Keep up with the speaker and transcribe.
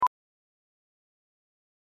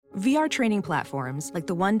VR training platforms, like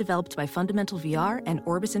the one developed by Fundamental VR and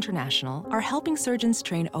Orbis International, are helping surgeons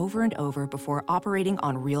train over and over before operating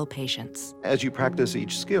on real patients. As you practice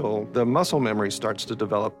each skill, the muscle memory starts to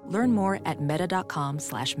develop. Learn more at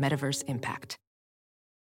meta.com/metaverseimpact.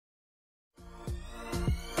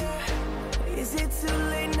 Is it too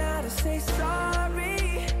late now to say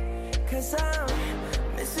sorry? 'Cause I'm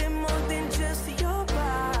missing more than just your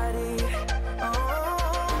body.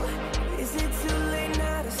 Oh, is it too late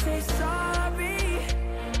now to say sorry?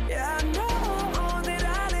 Yeah, I know that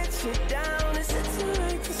I let you down. Is it too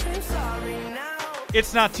late to say sorry now?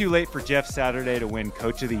 It's not too late for Jeff Saturday to win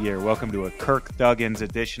Coach of the Year. Welcome to a Kirk Thuggins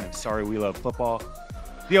edition of Sorry We Love Football,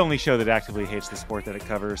 the only show that actively hates the sport that it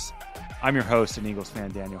covers. I'm your host and Eagles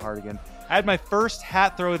fan, Daniel Hardigan. I had my first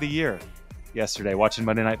hat throw of the year yesterday watching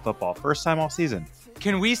Monday Night Football. First time all season.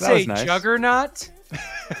 Can we That say was nice. juggernaut?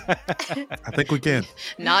 I think we can.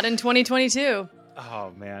 Not in 2022.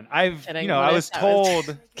 Oh man, Kidding. I What was if that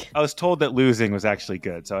was- told that losing was actually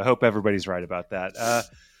good. So I hope everybody's right about that.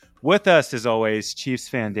 With us as always, Chiefs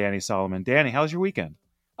fan Danny Solomon. Danny, how was your weekend?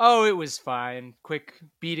 Oh, it was fine. Quick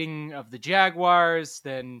beating of the Jaguars,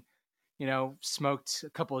 then, smoked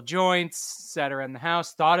a couple of joints, sat around the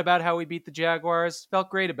house, thought about how we beat the Jaguars,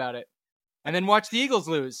 felt great about it. And then watched the Eagles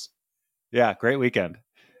lose. Yeah, great weekend.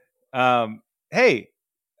 Hey,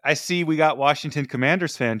 I see we got Washington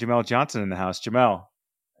Commanders fan Jamel Johnson in the house. Jamel,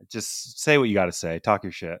 just say what you got to say. Talk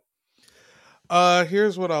your shit.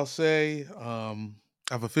 Here's what I'll say.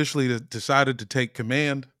 I've officially decided to take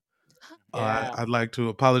command. Yeah. I'd like to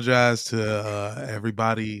apologize to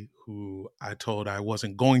everybody who I told I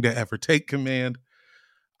wasn't going to ever take command.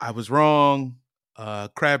 I was wrong.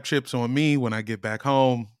 Crab chips on me when I get back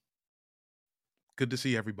home. Good to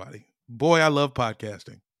see everybody. Boy, I love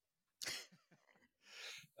podcasting.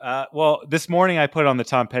 Well, this morning I put on the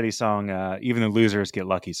Tom Petty song, Even the Losers Get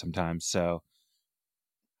Lucky Sometimes. So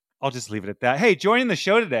I'll just leave it at that. Hey, joining the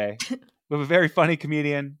show today, we have a very funny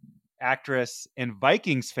comedian, actress, and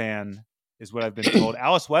Vikings fan, is what I've been told.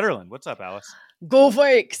 Alice Wetterland. What's up, Alice? Go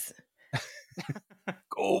Vikes!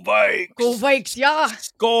 Go Vikes! Go Vikes, yeah!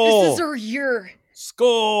 Skull! This is our year.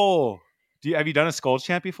 Skull! Have you done a skull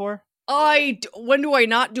chant before? When do I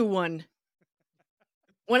not do one?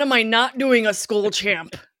 When am I not doing a skull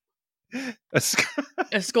champ?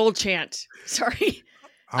 A skull chant. Sorry.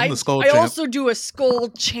 I'm the skull I champ. also do a skull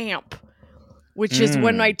champ, which is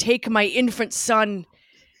when I take my infant son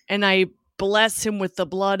and I bless him with the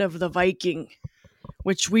blood of the Viking,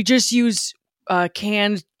 which we just use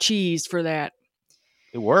canned cheese for that.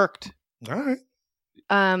 It worked. All right.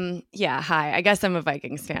 Yeah, hi. I guess I'm a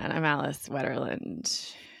Vikings fan. I'm Alice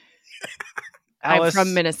Wetterland. Alice, I'm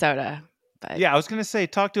from Minnesota. But yeah, I was going to say,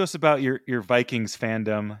 talk to us about your Vikings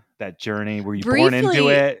fandom, that journey. Were you born Briefly, into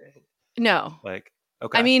it? No.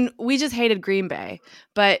 Okay. I mean, we just hated Green Bay,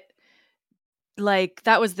 but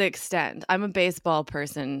that was the extent. I'm a baseball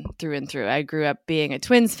person through and through. I grew up being a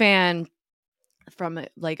Twins fan from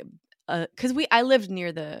because I lived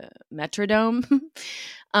near the Metrodome.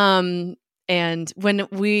 And when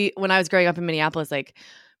I was growing up in Minneapolis,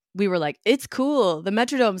 we were like, it's cool. The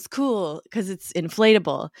Metrodome's cool because it's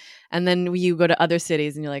inflatable. And then you go to other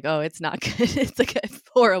cities and you're like, oh, it's not good. It's like a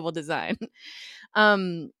horrible design.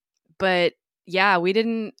 But yeah, we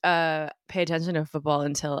didn't pay attention to football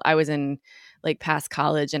until I was in past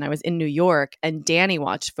college, and I was in New York, and Danny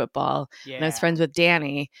watched football. Yeah. And I was friends with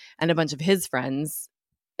Danny and a bunch of his friends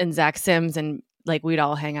and Zach Sims, and we'd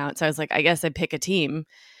all hang out. So I was like, I guess I'd pick a team.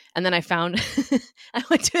 And then I found I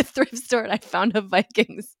went to a thrift store and I found a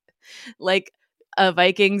Vikings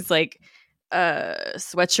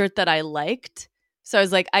sweatshirt that I liked. So I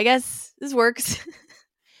was like, I guess this works.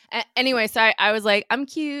 Anyway, so I was like, I'm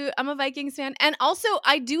cute. I'm a Vikings fan. And also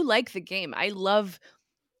I do like the game.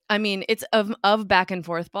 It's of back and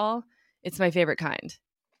forth ball. It's my favorite kind.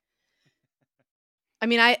 I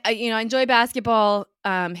mean, I enjoy basketball,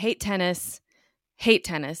 hate tennis.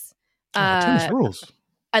 Tennis rules.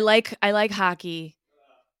 I like hockey.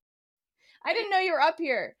 I didn't know you were up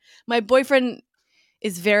here. My boyfriend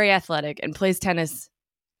is very athletic and plays tennis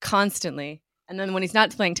constantly. And then when he's not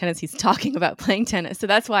playing tennis, he's talking about playing tennis. So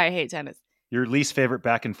that's why I hate tennis. Your least favorite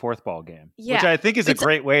back and forth ball game. Yeah. Which I think is a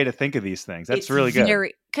great way to think of these things. That's really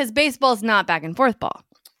good. Because baseball's not back and forth ball.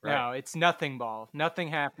 Right. No, it's nothing ball. Nothing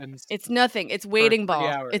happens. It's nothing. It's waiting for 3 ball.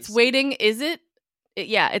 hours. It's waiting. Is it?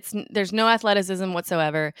 There's no athleticism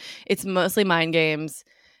whatsoever. It's mostly mind games.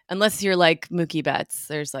 Unless you're like Mookie Betts,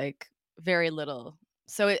 there's very little.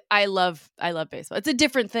 So I love baseball. It's a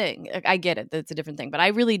different thing. I get it. It's a different thing. But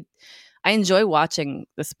I enjoy watching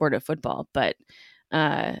the sport of football. But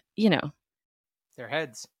Their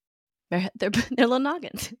heads. They're little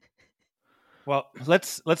noggins. Well,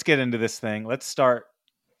 let's get into this thing. Let's start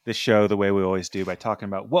the show the way we always do by talking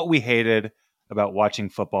about what we hated about watching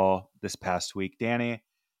football this past week. Danny,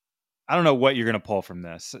 I don't know what you're going to pull from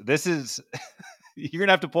this. This is you're going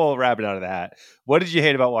to have to pull a rabbit out of the hat. What did you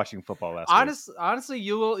hate about watching football last week? Honestly,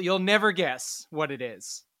 you'll never guess what it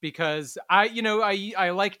is, because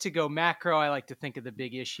I like to go macro. I like to think of the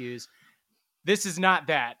big issues. This is not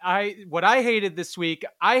that. What I hated this week,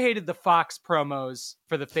 I hated the Fox promos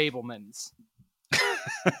for the Fabelmans.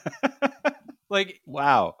 Like,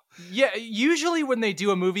 wow. Yeah, usually when they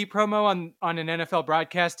do a movie promo on an NFL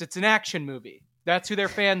broadcast, it's an action movie. That's who their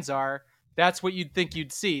fans are. That's what you'd think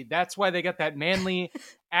you'd see. That's why they got that manly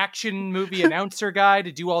action movie announcer guy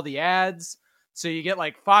to do all the ads. So you get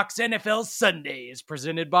like Fox NFL Sundays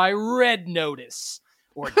presented by Red Notice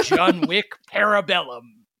or John Wick Parabellum,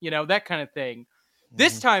 that kind of thing.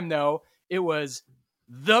 This time, though, it was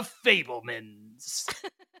the Fabelmans.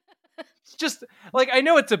 Just like, I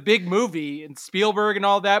know it's a big movie and Spielberg and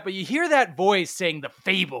all that, but you hear that voice saying the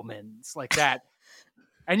Fabelmans like that.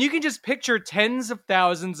 And you can just picture tens of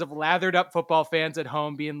thousands of lathered up football fans at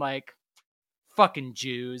home being like, fucking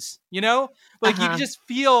Jews, Like you can just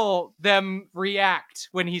feel them react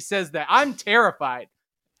when he says that. I'm terrified.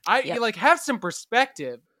 Have some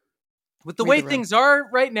perspective with the way things are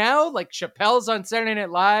right now. Like Chappelle's on Saturday Night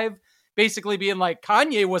Live basically being like,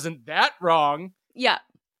 Kanye wasn't that wrong. Yeah.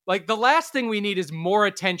 Like, the last thing we need is more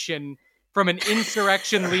attention from an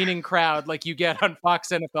insurrection-leaning crowd like you get on Fox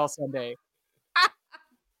NFL Sunday.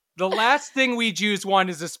 The last thing we Jews want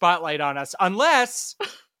is a spotlight on us, unless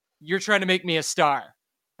you're trying to make me a star.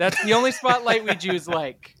 That's the only spotlight we Jews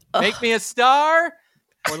like. Make me a star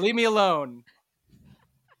or leave me alone.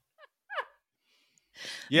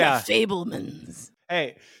 Yeah. The Fabelmans.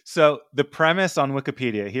 Hey, so the premise on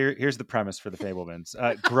Wikipedia, here's the premise for the Fabelmans.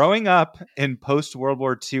 Growing up in post-World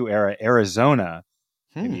War II era Arizona,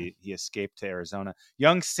 maybe he escaped to Arizona,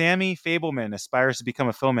 young Sammy Fabelman aspires to become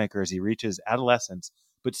a filmmaker as he reaches adolescence,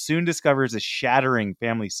 but soon discovers a shattering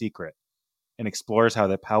family secret and explores how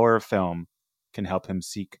the power of film can help him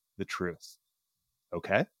seek the truth.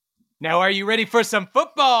 Okay? Now are you ready for some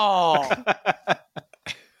football?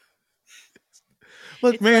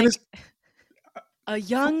 Look, it's man, like... A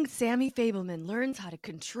young Sammy Fabelman learns how to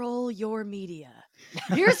control your media.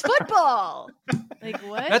 Here's football. Like,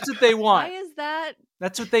 what? That's what they want. Why is that?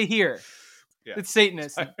 That's what they hear. Yeah. It's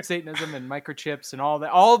Satanism and microchips and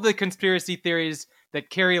all the conspiracy theories that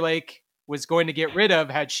Carrie Lake was going to get rid of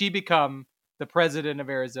had she become the president of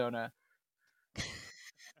Arizona.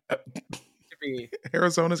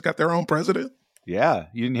 Arizona's got their own president? Yeah.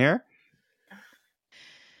 You didn't hear?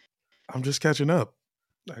 I'm just catching up.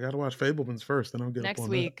 I got to watch Fabelmans first, then I'll get next up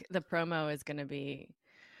on week. that. The promo is going to be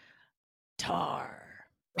Tar,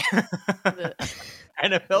 the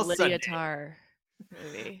NFL Lydia Sunday. Tar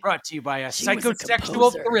movie, brought to you by a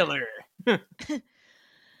psychosexual thriller.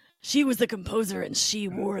 She was the composer, and she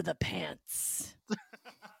wore the pants.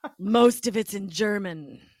 Most of it's in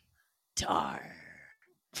German. Tar.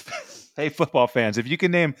 Hey, football fans, if you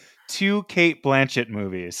can name 2 Kate Blanchett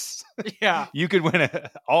movies, you could win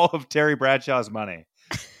all of Terry Bradshaw's money.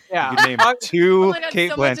 Yeah, you could name 2 Kate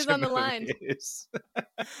so Blanchett much is on the movies.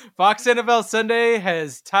 Fox NFL Sunday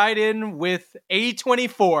has tied in with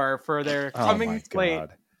A24 for their coming slate.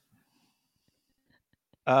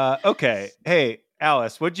 Okay, hey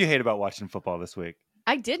Alice, what did you hate about watching football this week?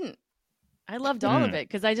 I didn't. I loved all of it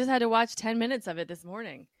because I just had to watch 10 minutes of it this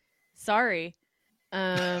morning. Sorry.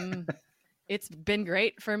 It's been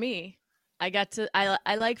great for me. I got to,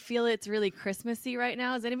 I feel it's really Christmassy right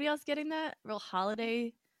now. Is anybody else getting that? Real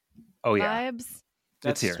holiday vibes?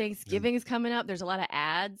 That's here. Thanksgiving is coming up. There's a lot of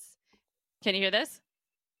ads. Can you hear this?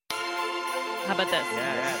 How about this?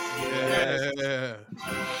 Yeah.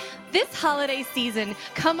 This holiday season,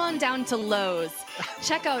 come on down to Lowe's.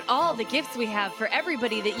 Check out all the gifts we have for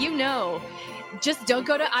everybody that you know. Just don't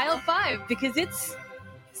go to aisle 5 because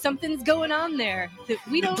something's going on there that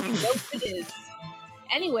we don't know what it is.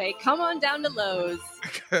 Anyway, come on down to Lowe's.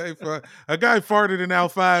 A guy farted in aisle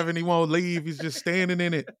 5 and he won't leave. He's just standing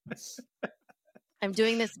in it. I'm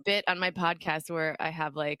doing this bit on my podcast where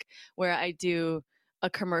I do a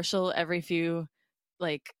commercial every few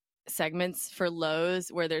segments for Lowe's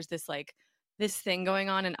where there's this thing going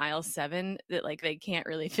on in aisle 7 that they can't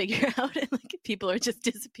really figure out, and people are just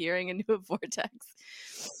disappearing into a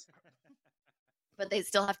vortex. But they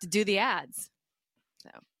still have to do the ads. So,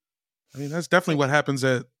 I mean, that's definitely what happens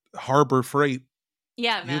at Harbor Freight.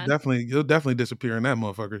 Yeah, man. You'll definitely disappear in that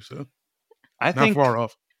motherfucker. So, I think not far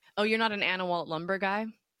off. Oh, you're not an Anna Walt lumber guy?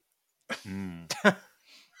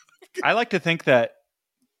 I like to think that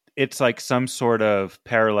it's like some sort of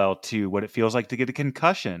parallel to what it feels like to get a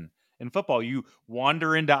concussion in football. You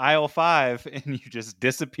wander into aisle 5 and you just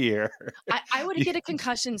disappear. I would get a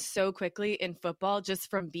concussion so quickly in football just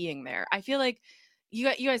from being there. I feel like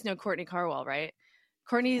you guys know Courtney Carwell, right?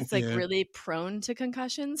 Courtney's like really prone to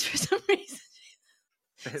concussions for some reason.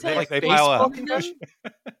 So they pile up.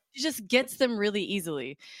 She just gets them really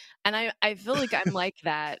easily. And I feel like I'm like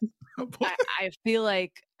that. I feel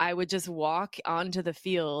like I would just walk onto the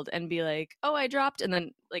field and be like, oh, I dropped. And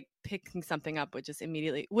then like picking something up would just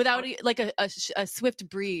immediately, without like a swift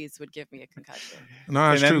breeze would give me a concussion.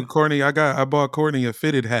 No, it's true. Courtney, I bought Courtney a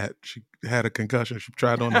fitted hat. She had a concussion. She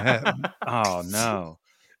tried on the hat. Oh, no.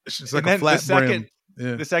 It's like a flat brim.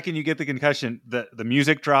 Yeah. The second you get the concussion, the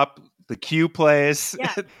music drop, the cue plays,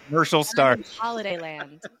 commercial starts. Holiday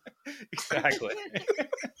Land. Exactly.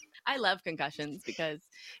 I love concussions because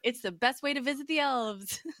it's the best way to visit the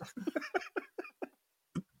elves.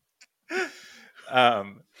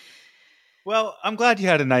 Well, I'm glad you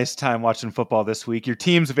had a nice time watching football this week. Your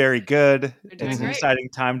team's very good. It's an exciting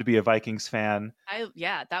time to be a Vikings fan.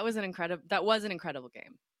 That was an incredible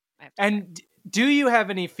game. And do you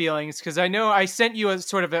have any feelings? Because I know I sent you a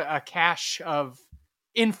sort of a cache of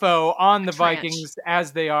info on the Vikings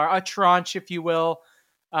as they are, a tranche, if you will.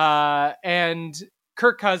 And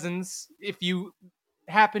Kirk Cousins, if you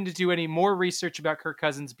happen to do any more research about Kirk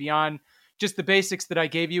Cousins beyond just the basics that I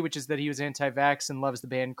gave you, which is that he was anti-vax and loves the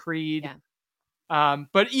band Creed. Yeah.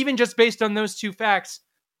 But even just based on those two facts,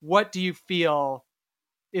 what do you feel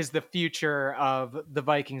is the future of the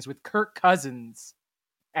Vikings with Kirk Cousins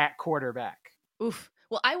at quarterback? Oof.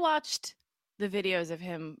 Well, I watched the videos of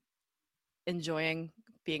him enjoying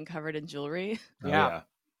being covered in jewelry. Yeah.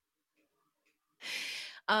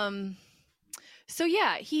 So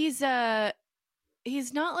yeah, he's not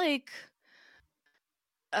like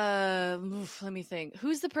let me think.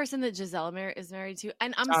 Who's the person that Giselle is married to?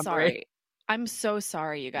 And I'm Tom sorry. Brady. I'm so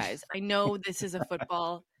sorry, you guys. I know this is a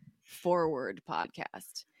football forward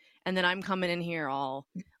podcast. And then I'm coming in here all,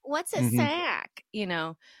 what's a sack? You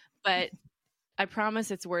know, but I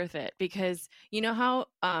promise it's worth it because you know how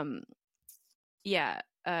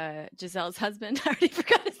Giselle's husband, I already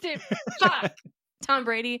forgot his name. Tom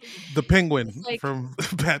Brady. The Penguin from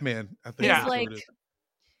Batman, I think. Yeah. Like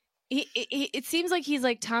it seems like he's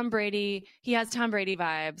like Tom Brady. He has Tom Brady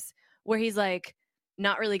vibes where he's like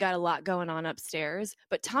not really got a lot going on upstairs,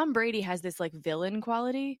 but Tom Brady has this like villain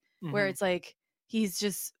quality where it's like he's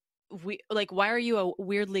just why are you a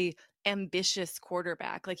weirdly ambitious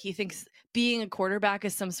quarterback? Like he thinks being a quarterback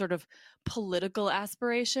is some sort of political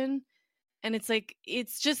aspiration, and it's like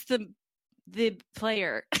it's just the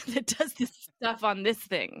player that does this stuff on this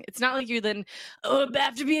thing. It's not like you then,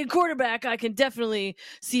 after being a quarterback, I can definitely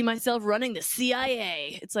see myself running the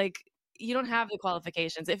CIA. It's like you don't have the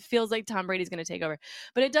qualifications. It feels like Tom Brady's going to take over,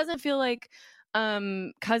 but it doesn't feel like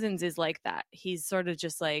Cousins is like that. He's sort of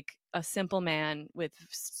just like a simple man with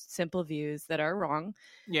simple views that are wrong.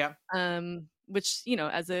 Yeah. Which, you know,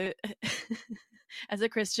 as a as a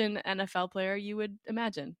Christian NFL player, you would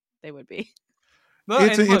imagine they would be.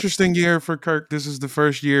 It's an interesting year for Kirk. This is the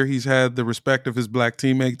first year he's had the respect of his black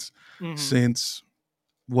teammates since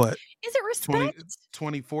what? Is it respect?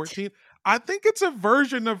 2014? I think it's a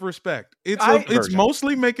version of respect. It's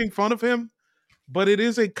mostly making fun of him, but it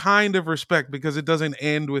is a kind of respect because it doesn't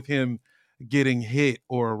end with him getting hit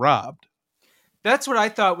or robbed. That's what I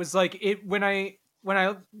thought was like it when I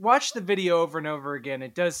watch the video over and over again,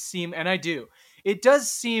 it does seem, and I do, it does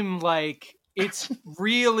seem like it's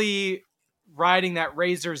really riding that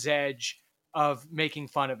razor's edge of making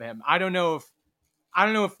fun of him. I don't know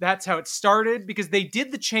if that's how it started, because they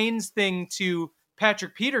did the chains thing to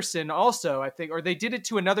Patrick Peterson also, I think, or they did it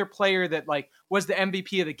to another player that like was the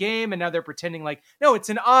MVP of the game, and now they're pretending like, no, it's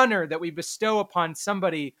an honor that we bestow upon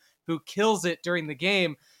somebody who kills it during the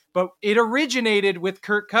game. But it originated with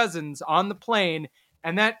Kirk Cousins on the plane,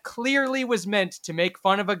 and that clearly was meant to make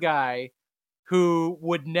fun of a guy who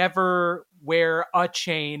would never wear a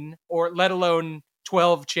chain, or let alone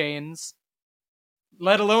 12 chains,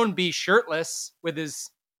 let alone be shirtless with his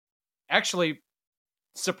actually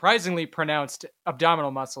surprisingly pronounced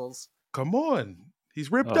abdominal muscles. Come on.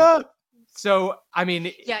 He's ripped up. So, I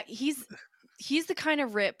mean... Yeah, he's the kind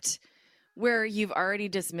of ripped where you've already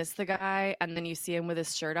dismissed the guy, and then you see him with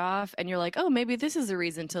his shirt off, and you're like, oh, maybe this is a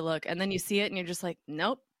reason to look. And then you see it, and you're just like,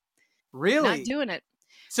 nope. Really? Not doing it.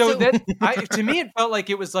 So that to me, it felt like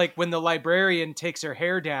it was like when the librarian takes her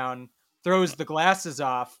hair down, throws the glasses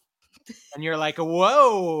off, and you're like,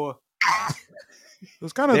 whoa. It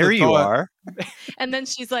was kind of there you are. And then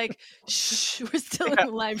she's like, shh, we're still in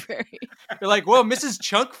the library. You're like, whoa, Mrs.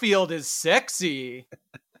 Chunkfield is sexy.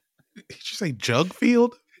 say jug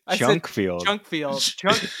field? I Chunk said field. Chunk field.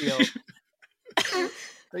 Chunk field.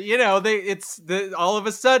 You know, all of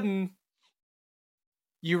a sudden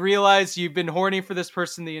you realize you've been horny for this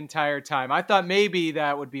person the entire time. I thought maybe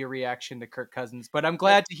that would be a reaction to Kirk Cousins, but I'm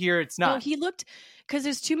glad to hear it's No, not. he looked, because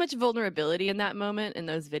there's too much vulnerability in that moment in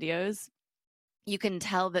those videos. You can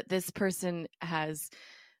tell that this person has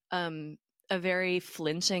a very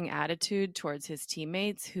flinching attitude towards his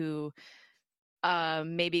teammates who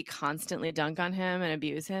maybe constantly dunk on him and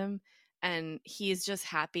abuse him. And he's just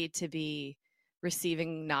happy to be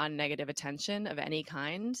receiving non-negative attention of any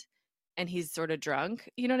kind. And he's sort of drunk.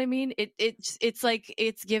 You know what I mean? It's like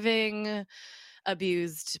it's giving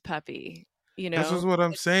abused puppy. You know, This is what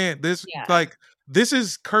I'm saying. This Yeah. like this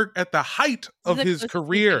is Kirk at the height of This is his the closest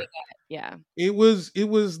he's career. gonna get. Yeah. It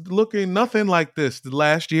was looking nothing like this the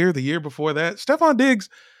last year, the year before that. Stephon Diggs,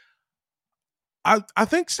 I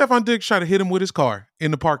think Stephon Diggs tried to hit him with his car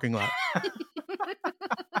in the parking lot.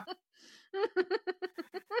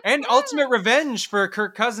 And ultimate revenge for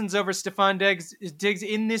Kirk Cousins over Stephon Diggs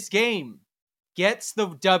in this game. Gets the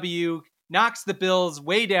W, knocks the Bills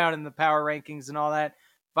way down in the power rankings and all that.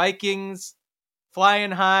 Vikings flying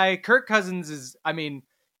high. Kirk Cousins is, I mean,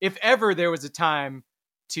 if ever there was a time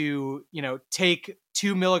to, you know, take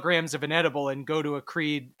 2 milligrams of an edible and go to a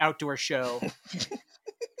Creed outdoor show,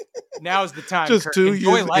 now's the time. Just Kirk. 2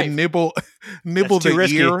 Enjoy years life. and nibble That's too the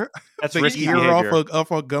risky. ear. That's The risky ear behavior.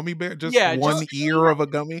 off a gummy bear. Just Yeah, one just- ear of a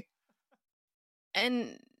gummy.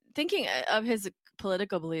 And thinking of his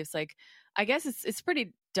political beliefs, like, I guess it's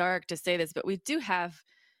pretty dark to say this, but we do have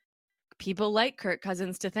people like Kirk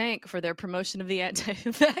Cousins to thank for their promotion of the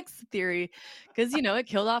anti-vax theory, because, you know, it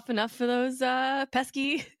killed off enough of those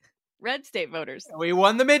pesky red state voters. We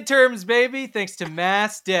won the midterms, baby, thanks to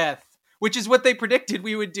mass death, which is what they predicted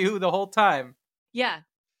we would do the whole time. Yeah.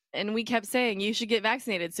 And we kept saying, you should get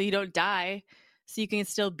vaccinated so you don't die, so you can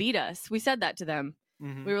still beat us. We said that to them.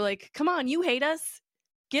 Mhm. We were like, come on, you hate us.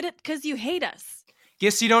 Get it because you hate us.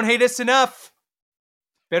 Guess you don't hate us enough.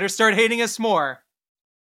 Better start hating us more.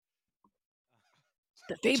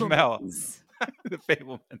 The Jamel. Fablemans. The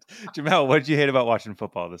Fablemans. Jamel, what did you hate about watching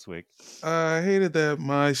football this week? I hated that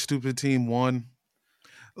my stupid team won.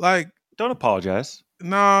 Like, Don't apologize.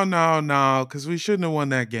 no, because we shouldn't have won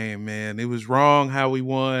that game, man. It was wrong how we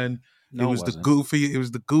won. No, it was wasn't. It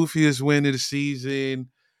was the goofiest win of the season.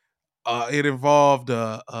 It involved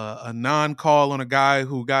a non-call on a guy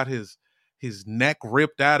who got his neck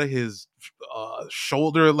ripped out of his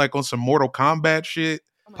shoulder, like on some Mortal Kombat shit.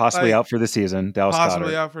 Possibly Like, out for the season. Dallas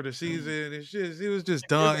Possibly Goedert. out for the season. It was just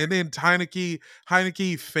done. And then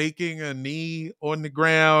Heineke faking a knee on the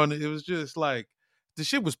ground. It was just like the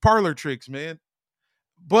shit was parlor tricks, man.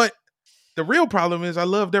 But the real problem is I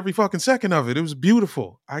loved every fucking second of it. It was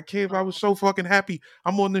beautiful. I was so fucking happy.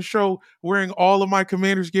 I'm on the show wearing all of my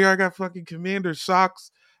Commanders gear. I got fucking Commanders socks.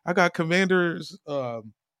 I got Commanders. I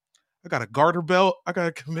got a garter belt. I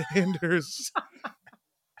got Commanders.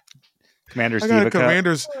 Commander I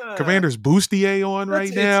got Steve. Commanders bustier on That's-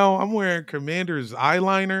 right now. I'm wearing Commanders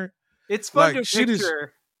eyeliner. It's fun Like, to shit is-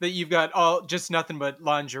 picture that you've got just nothing but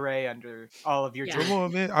lingerie under all of your Yeah. jerseys. Come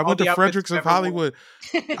on, man. I All went the to outfits Fredericks you've of ever worn.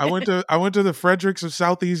 Hollywood. I went to the Fredericks of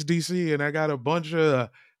Southeast DC, and I got a bunch of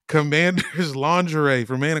Commanders lingerie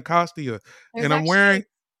from Anacostia, There's and I'm actually wearing.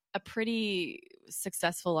 a pretty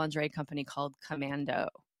successful lingerie company called Commando.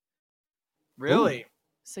 Really?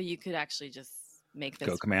 So you could actually just make this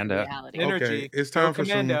Go Commando. reality. Energy. Okay, it's Go time for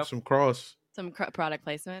Commando. some cross. Some product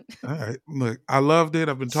placement. All right, look, I loved it.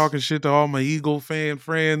 I've been talking shit to all my Eagle fan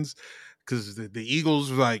friends because the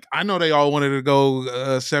Eagles, like, I know they all wanted to go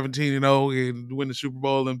 17-0 and win the Super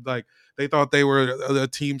Bowl, and like they thought they were a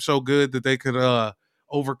team so good that they could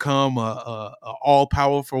overcome a all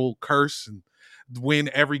powerful curse and win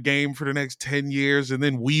every game for the next 10 years. And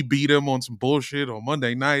then we beat them on some bullshit on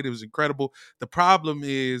Monday night. It was incredible. The problem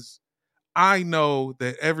is, I know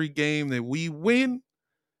that every game that we win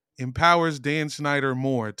empowers Dan Snyder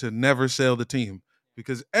more to never sell the team,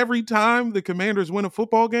 because every time the Commanders win a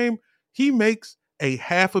football game, he makes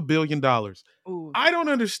 $500 million. Ooh. I don't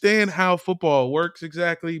understand how football works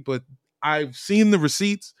exactly, but I've seen the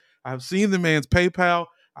receipts. I've seen the man's PayPal.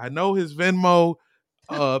 I know his Venmo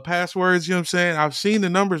passwords. You know what I'm saying? I've seen the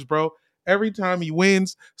numbers, bro. Every time he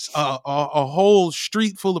wins, a whole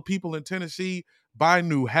street full of people in Tennessee buy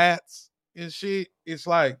new hats and shit. It's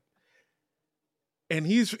like, and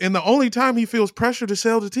the only time he feels pressure to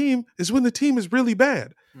sell the team is when the team is really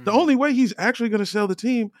bad. Hmm. The only way he's actually going to sell the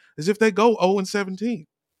team is if they go 0-17.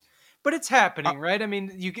 But it's happening, right? I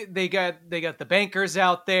mean, they got the bankers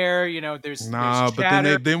out there. You know, there's But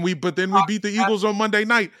chatter. then we beat the Eagles on Monday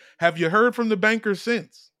night. Have you heard from the bankers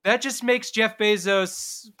since? that just makes Jeff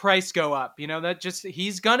Bezos' price go up.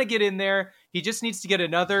 He's gonna get in there. He just needs to get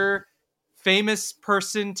another famous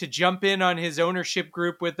person to jump in on his ownership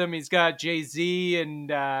group with him. He's got Jay-Z and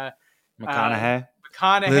McConaughey.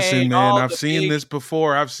 Listen, man, all I've the seen big- this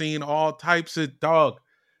before. I've seen all types of dog.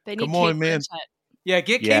 They need Come on, Kate man. Blanchett. Yeah,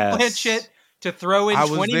 get Yes. Kate Blanchett to throw in I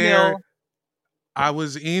was 20 there. mil. I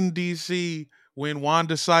was in DC when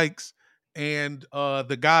Wanda Sykes and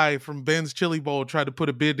the guy from Ben's Chili Bowl tried to put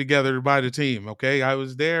a bid together to buy the team. Okay, I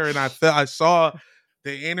was there and I saw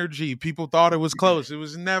the energy. People thought it was close. It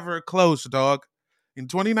was never close, dog. In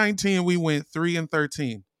 2019, we went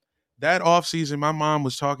 3-13. That offseason, my mom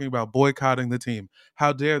was talking about boycotting the team.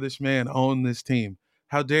 How dare this man own this team?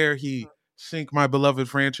 How dare he sink my beloved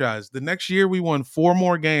franchise? The next year, we won 4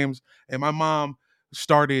 more games, and my mom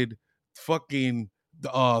started fucking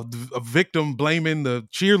a victim blaming the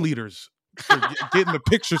cheerleaders for getting the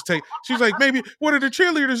pictures taken. She's like, maybe what are the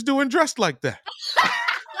cheerleaders doing dressed like that?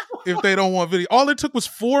 If they don't want video. All it took was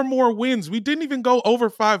 4 more wins. We didn't even go over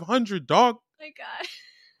 500, dog. Oh my God.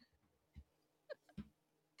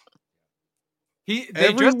 They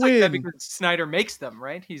Every dress like that win. because Snyder makes them,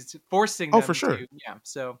 right? He's forcing them. Oh, for sure. Yeah.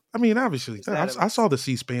 So I mean, obviously, Is that I saw the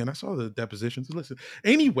C-SPAN. I saw the depositions. Listen,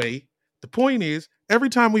 anyway, the point is, every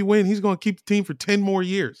time we win, he's going to keep the team for 10 more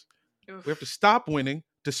years. Oof. We have to stop winning,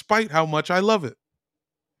 despite how much I love it.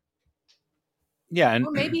 Yeah, and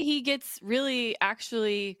Or maybe he gets really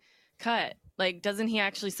actually cut. Like, doesn't he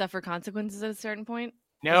actually suffer consequences at a certain point?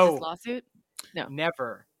 With no, this lawsuit? No.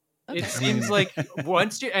 never. Okay. It seems like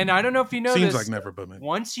once you, and I don't know if you know Seems this, like never, but man.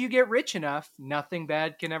 once you get rich enough, nothing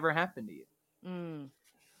bad can ever happen to you. Mm. a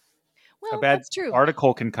Well, bad that's true.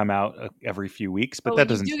 article can come out every few weeks, but But that when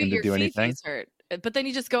doesn't you seem get to do your anything. feces hurt, but then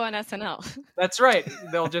you just go on SNL. That's right.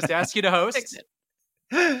 They'll just ask you to Fix host.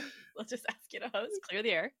 it. Let's just ask you to host. Clear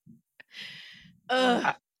the air.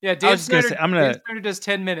 Ugh. Yeah, I Dan was just gonna Snyder, say, I'm gonna- Dan Snyder does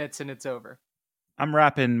 10 minutes and it's over. I'm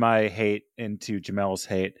wrapping my hate into Jamel's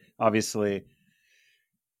hate. Obviously,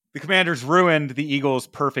 the Commanders ruined the Eagles'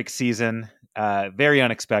 perfect season. Very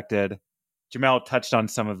unexpected. Jamel touched on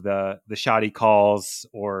some of the shoddy calls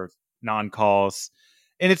or non-calls.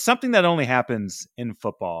 And it's something that only happens in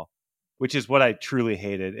football, which is what I truly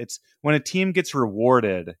hated. It's when a team gets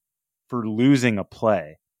rewarded for losing a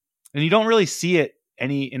play. And you don't really see it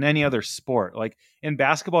in any other sport. Like in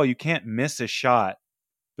basketball, you can't miss a shot,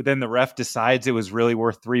 but then the ref decides it was really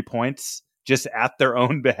worth 3 points just at their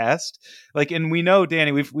own behest. Like, and we know,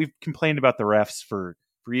 Danny, we've complained about the refs for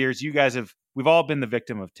years. You guys we've all been the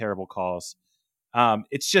victim of terrible calls.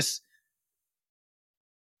 It's just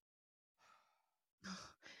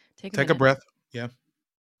Take a breath. Yeah.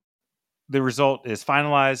 the result is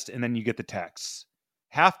finalized, and then you get the texts.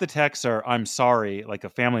 Half the texts are "I'm sorry," like a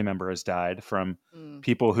family member has died, from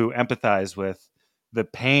people who empathize with the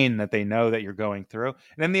pain that they know that you're going through.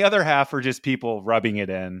 And then the other half are just people rubbing it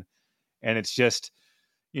in. And it's just,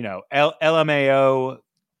 LMAO,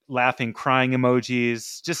 laughing, crying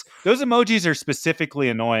emojis. Just those emojis are specifically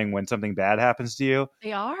annoying when something bad happens to you.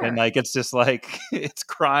 They are. And like, it's just like, it's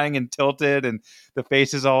crying and tilted and the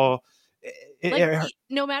face is all...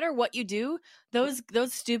 no matter what you do, those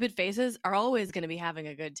stupid faces are always going to be having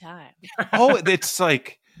a good time. It's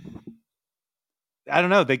like, I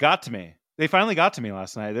don't know. They got to me. They finally got to me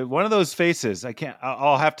last night. One of those faces,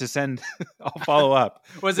 I'll have to send, I'll follow up.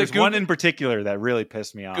 There's one in particular that really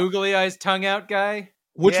pissed me off. Googly eyes, tongue out guy?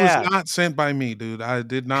 Which was not sent by me, dude. I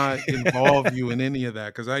did not involve you in any of that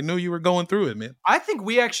because I knew you were going through it, man. I think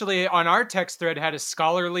we actually, on our text thread, had a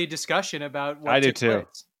scholarly discussion about what I took did too.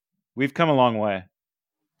 place. We've come a long way.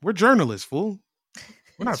 We're journalists, fool.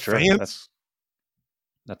 We're not fans.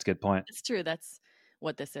 That's a good point. It's true. That's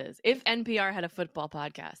what this is. If NPR had a football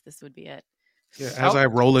podcast, this would be it. Yeah, as I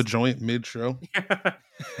roll a joint mid-show.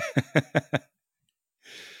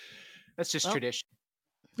 That's just tradition.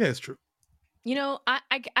 Yeah, it's true.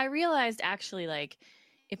 I realized actually, like,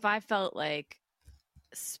 if I felt like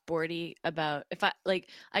sporty about,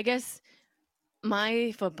 I guess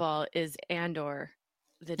my football is Andor,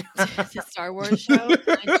 the Star Wars show.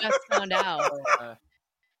 I just found out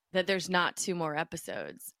that there's not 2 more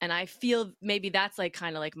episodes, and I feel maybe that's like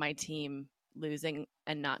kind of like my team losing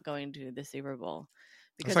and not going to the Super Bowl,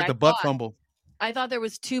 because it's like the butt fumble. I thought there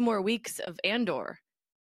was 2 more weeks of Andor,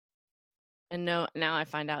 and now I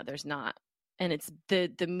find out there's not, and it's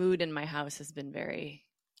the mood in my house has been very.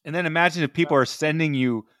 And then imagine if people are sending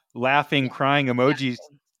you laughing, crying emojis.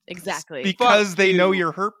 Exactly. Because they know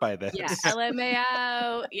you're hurt by this. Yeah,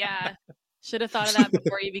 LMAO. Yeah. Should have thought of that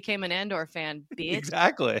before you became an Andor fan, bitch.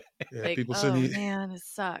 Exactly. Yeah, like, people man, it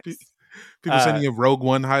sucks. People sending you Rogue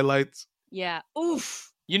One highlights. Yeah.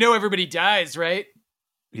 Oof. You know everybody dies, right?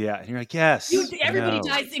 Yeah, and you're like, yes. Everybody no.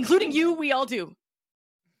 dies, including you. We all do.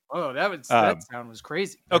 Oh, that sound was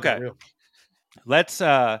crazy. Okay, let's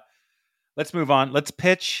move on. Let's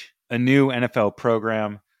pitch a new NFL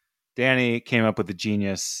program. Danny came up with a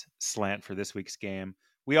genius slant for this week's game.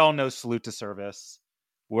 We all know Salute to Service.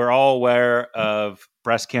 We're all aware of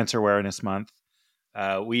Breast Cancer Awareness Month.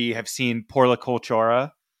 We have seen Por la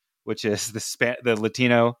Cultura, which is the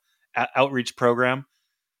Latino outreach program.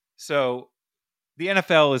 So the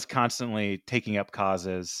NFL is constantly taking up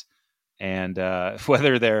causes, and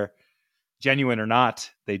whether they're genuine or not,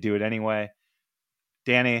 they do it anyway.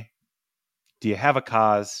 Danny, do you have a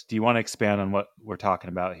cause? Do you want to expand on what we're talking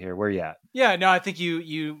about here? Where you at? Yeah, no, I think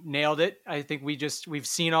you nailed it. I think we've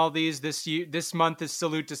seen all these this month is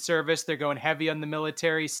Salute to Service. They're going heavy on the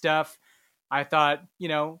military stuff. I thought,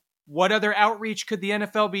 what other outreach could the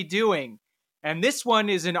NFL be doing? And this one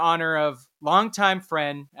is in honor of longtime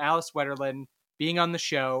friend Alice Wetterlin being on the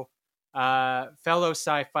show, fellow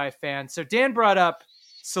sci-fi fan. So Dan brought up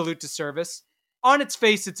Salute to Service. On its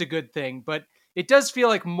face, it's a good thing, but it does feel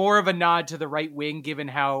like more of a nod to the right wing, given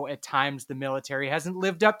how at times the military hasn't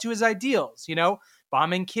lived up to his ideals,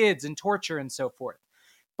 bombing kids and torture and so forth.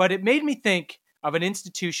 But it made me think of an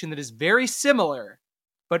institution that is very similar,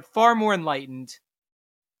 but far more enlightened.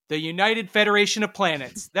 The United Federation of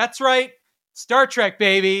Planets. That's right. Star Trek,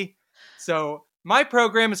 baby. So my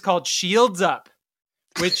program is called Shields Up,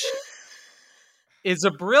 which is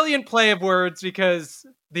a brilliant play of words because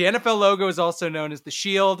the NFL logo is also known as the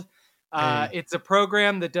Shield. It's a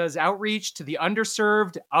program that does outreach to the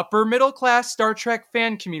underserved, upper middle class Star Trek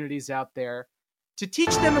fan communities out there to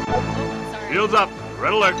teach them about. Shields up,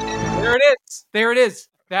 red alert. There it is.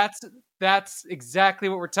 That's exactly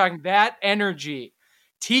what we're talking. That energy,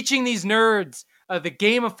 teaching these nerds the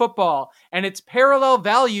game of football and its parallel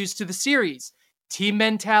values to the series: team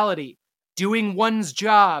mentality, doing one's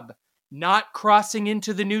job, not crossing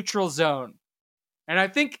into the neutral zone. And I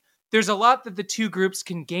think there's a lot that the two groups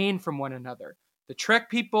can gain from one another. The Trek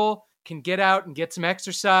people can get out and get some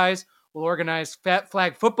exercise. We'll organize fat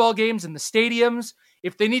flag football games in the stadiums.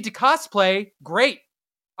 If they need to cosplay, great.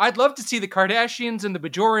 I'd love to see the Kardashians and the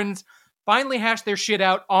Bajorans finally hash their shit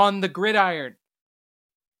out on the gridiron.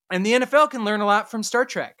 And the NFL can learn a lot from Star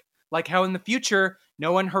Trek, like how in the future,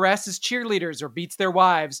 no one harasses cheerleaders or beats their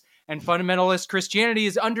wives, and fundamentalist Christianity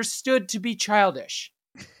is understood to be childish.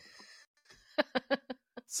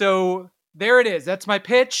 So there it is. That's my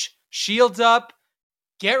pitch. Shields up.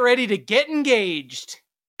 Get ready to get engaged.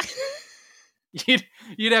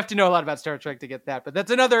 You'd have to know a lot about Star Trek to get that, but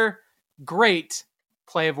that's another great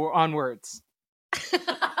play on words.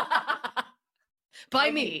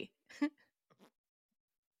 By me.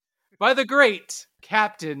 By the great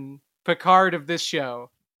Captain Picard of this show.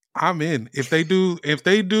 I'm in. If they do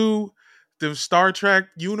the Star Trek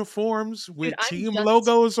uniforms with team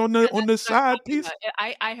logos on the side piece.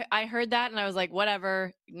 I heard that and I was like,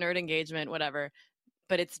 whatever, nerd engagement, whatever.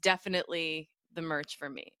 But it's definitely the merch for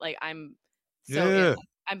me. Like I'm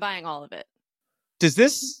buying all of it. Does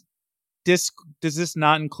this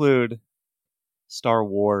not include Star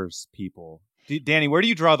Wars people? Danny, where do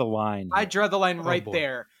you draw the line? I draw the line right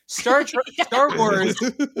there. Star Wars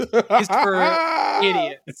is for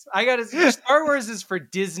idiots. Star Wars is for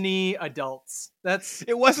Disney adults.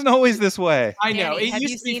 It wasn't always this way. I know. Danny, it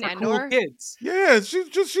used to be for cool kids. Yeah,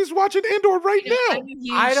 she's watching Andor right now. I'm a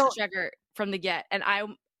huge Trigger from the get, and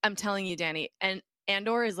I'm telling you, Danny, and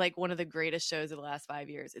Andor is like one of the greatest shows of the last 5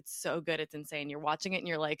 years. It's so good, it's insane. You're watching it and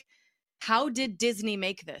you're like, how did Disney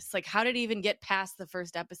make this? Like, how did it even get past the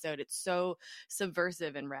first episode? It's so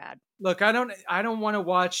subversive and rad. Look, I don't want to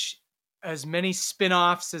watch as many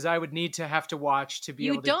spin-offs as I would need to have to watch to be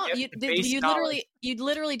able to get the base knowledge. You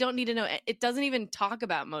literally don't need to know. It doesn't even talk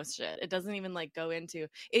about most shit. It doesn't even like go into.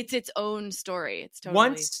 It's its own story. It's totally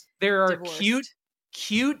once there are divorced.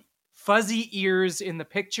 cute fuzzy ears in the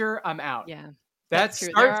picture, I'm out. Yeah. That's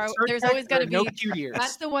true. There's always got to be no cute ears.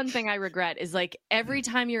 That's the one thing I regret is like every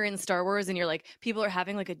time you're in Star Wars and you're like people are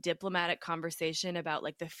having like a diplomatic conversation about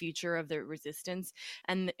like the future of the resistance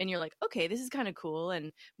and you're like, okay, this is kind of cool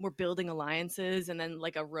and we're building alliances, and then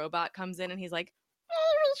like a robot comes in and he's like,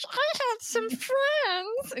 I had some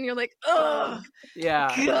friends, and you're like, oh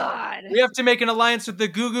yeah, God, we have to make an alliance with the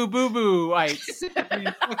Goo Goo Boo Boo-ites.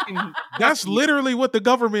 That's literally what the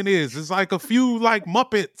government is. It's like a few like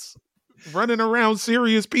Muppets running around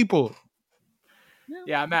serious people.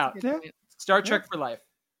 Yeah, I'm out. Yeah. Star Trek for life.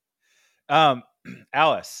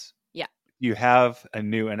 Alice. Yeah. You have a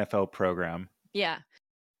new NFL program. Yeah.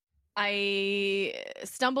 I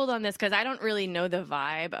stumbled on this because I don't really know the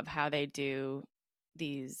vibe of how they do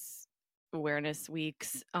these awareness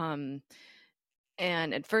weeks. And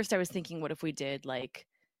And at first I was thinking, what if we did like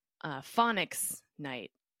phonics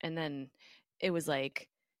night? And then it was like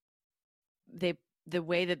the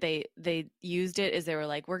way that they used it is they were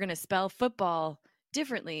like, we're going to spell football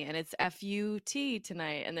differently, and it's FUT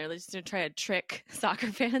tonight, and they're just going to try to trick soccer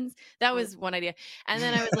fans. That was one idea. And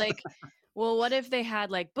then I was like, well, what if they had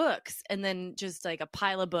like books, and then just like a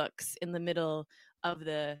pile of books in the middle of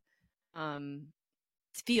the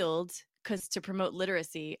field, because to promote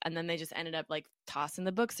literacy, and then they just ended up like tossing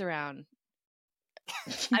the books around.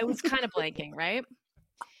 I was kind of blanking, right?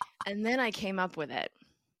 And then I came up with it.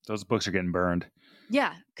 Those books are getting burned.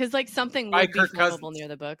 Yeah, because like something By would be Kirk flammable Cousins. near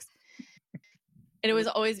the books. And it would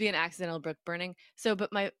always be an accidental book burning. So,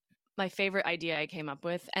 but my favorite idea I came up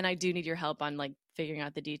with, and I do need your help on like figuring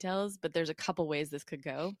out the details, but there's a couple ways this could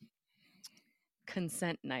go.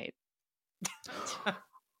 Consent night.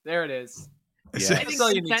 There it is. Yeah. I think all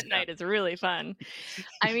you need consent to know. night is really fun.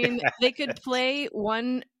 I mean, they could play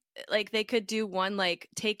one, like they could do one, like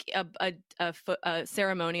take a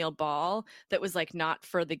ceremonial ball that was like not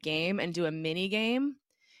for the game and do a mini game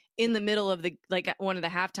in the middle of the, like one of the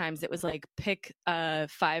half times. It was like pick 5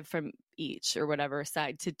 from each or whatever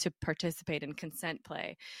side to participate in consent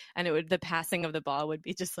play. And it would, the passing of the ball would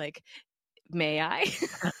be just like, may I?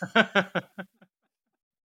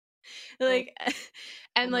 Like,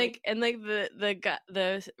 and like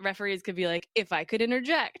the referees could be like, if I could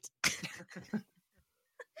interject.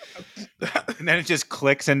 And then it just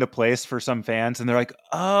clicks into place for some fans, and they're like,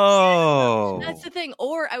 oh. That's the thing.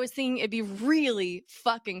 Or I was thinking it'd be really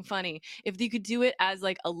fucking funny if you could do it as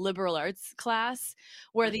like a liberal arts class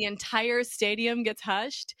where the entire stadium gets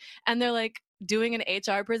hushed and they're like doing an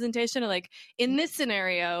HR presentation, or like, in this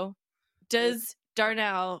scenario, does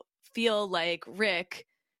Darnell feel like Rick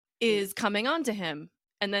is coming on to him?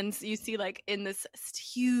 And then you see like in this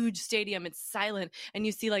huge stadium, it's silent, and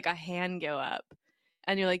you see like a hand go up.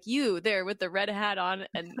 And you're like, you there with the red hat on,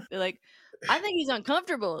 and they're like, I think he's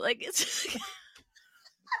uncomfortable. Like, it's like,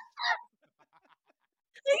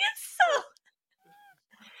 it's so.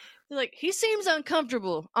 They're like, he seems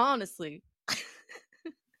uncomfortable, honestly.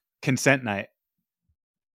 Consent night.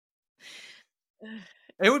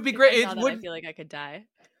 It would be If great. I It saw that, I would feel like I could die.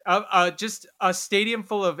 just a stadium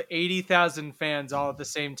full of 80,000 fans all at the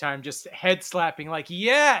same time, just head slapping, like,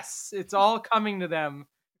 yes, it's all coming to them.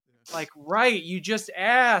 Like, right, you just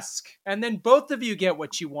ask, and then both of you get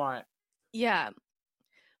what you want. Yeah.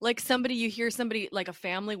 Like you hear somebody, like a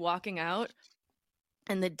family walking out,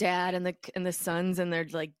 and the dad and the sons, and they're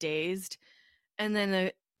like dazed. And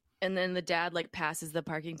then the dad like passes the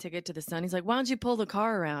parking ticket to the son. He's like, why don't you pull the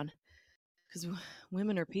car around? Because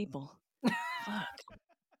women are people. Fuck.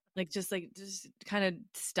 Like just kind of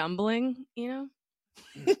stumbling, you know?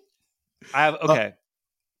 I have, okay.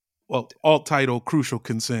 Well, alt title crucial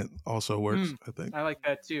consent also works, I think. I like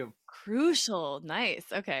that too. Crucial. Nice.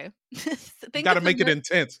 Okay. You got to make it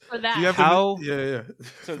intense. for that. You have How- to, yeah.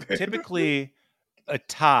 So typically a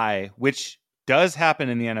tie, which does happen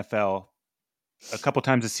in the NFL a couple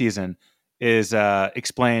times a season, is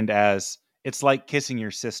explained as it's like kissing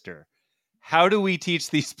your sister. How do we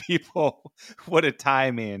teach these people what a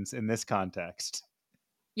tie means in this context?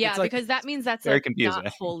 Yeah, It's like- because that means that's very like confusing.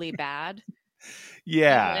 not fully bad.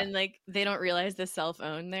 Yeah. And like they don't realize the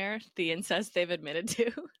self-own there, the incest they've admitted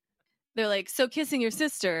to. They're like, so kissing your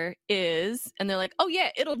sister is, and they're like, oh yeah,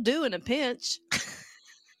 it'll do in a pinch.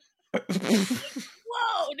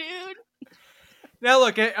 Whoa, dude. Now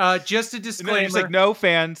look, just a And then disclaimer. it's like, no,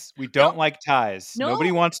 fans, we don't like ties. No.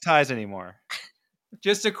 Nobody wants ties anymore.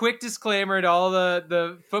 Just a quick disclaimer to all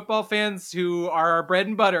the football fans who are our bread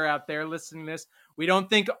and butter out there listening to this. We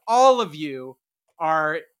don't think all of you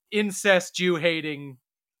are incest Jew hating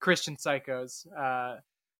Christian psychos.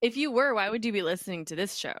 If you were, why would you be listening to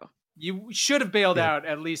this show? You should have bailed Yeah. out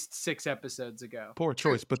at least 6 episodes ago. Poor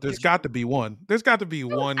choice, but there's got to be one. There's got to be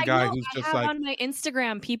one I guy know, who's I just have like, on my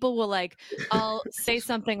Instagram, people will like, I'll say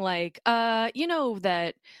something like, you know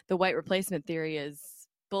that the white replacement theory is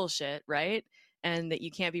bullshit, right? And that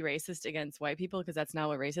you can't be racist against white people because that's not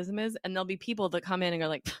what racism is. And there'll be people that come in and go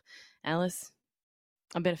like, Alice,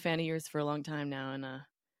 I've been a fan of yours for a long time now, and I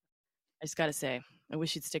just got to say, I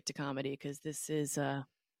wish you'd stick to comedy because this is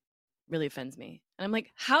really offends me. And I'm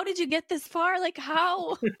like, how did you get this far? Like,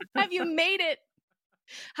 how have you made it?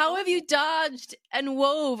 How have you dodged and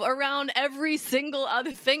wove around every single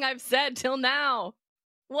other thing I've said till now?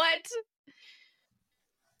 What?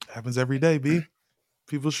 happens every day, B.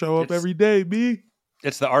 People show up It's- every day, B.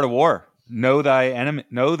 It's the art of war. Know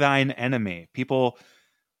thine enemy. People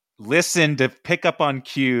listen to pick up on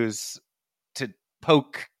cues to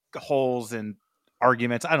poke holes in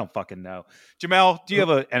arguments. I don't fucking know. Jamel, do you have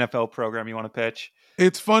an NFL program you want to pitch?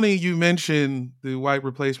 It's funny you mentioned the white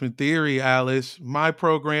replacement theory, Alice. My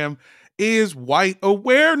program is white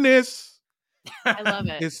awareness. I love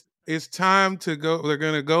it. It's time to go. They're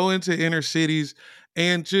going to go into inner cities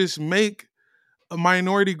and just make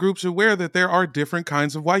minority groups aware that there are different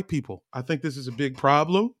kinds of white people. I think this is a big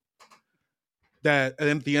problem that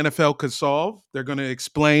the NFL could solve. They're going to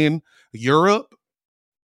explain Europe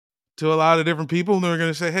to a lot of different people, and they're going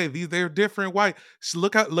to say, "Hey, they're different white. So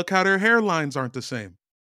look how their hairlines aren't the same."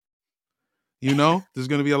 You know, there's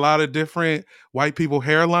going to be a lot of different white people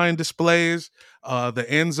hairline displays. The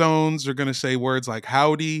end zones are going to say words like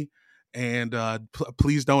 "howdy" and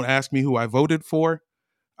 "please don't ask me who I voted for."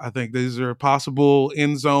 I think these are possible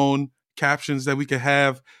end zone captions that we could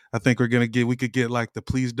have. I think we could get like the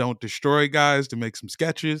 "please don't destroy" guys to make some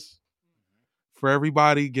sketches for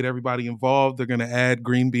everybody, get everybody involved. They're going to add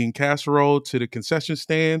green bean casserole to the concession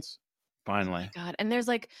stands. Finally. God, and there's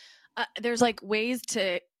like ways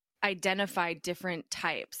to identify different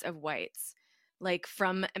types of whites, like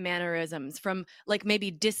from mannerisms, from like maybe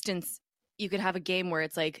distance. You could have a game where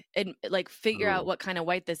it's like figure out what kind of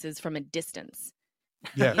white this is from a distance.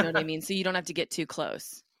 Yeah. You know what I mean? So you don't have to get too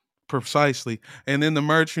close. Precisely. And then the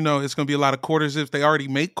merch, you know, it's going to be a lot of quarter zips. They already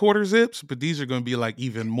make quarter zips, but these are going to be like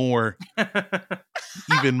even more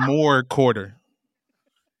quarter.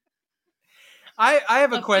 I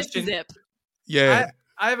have a A question. zip. Yeah.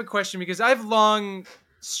 I have a question because I've long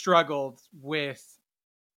struggled with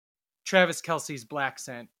Travis Kelce's black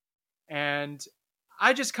scent. And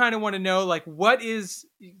I just kind of want to know, like, what is,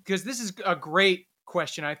 because this is a great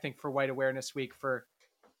question, I think, for White Awareness Week, for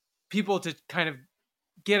people to kind of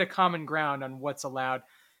get a common ground on what's allowed.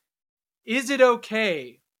 Is it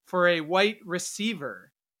okay for a white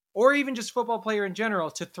receiver or even just football player in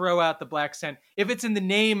general to throw out the black scent if it's in the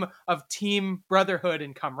name of team brotherhood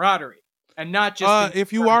and camaraderie and not just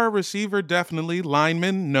if you are a receiver, definitely.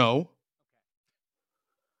 Lineman, no.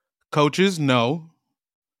 Coaches, no.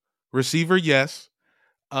 Receiver, yes.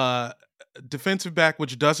 Defensive back,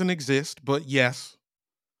 which doesn't exist, but yes.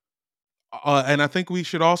 And I think we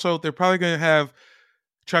should also, they're probably going to have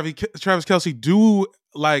Travis Kelce do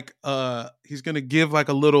like, he's going to give like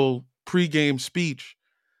a little pregame speech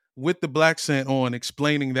with the black scent on,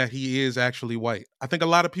 explaining that he is actually white. I think a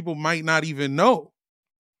lot of people might not even know.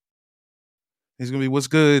 He's going to be, what's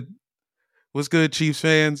good, Chiefs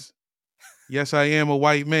fans? Yes, I am a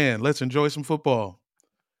white man. Let's enjoy some football.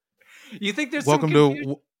 You think there's welcome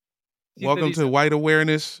to White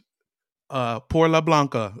Awareness. Por la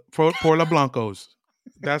Blanca, por la Blancos.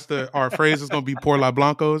 That's our phrase is going to be por la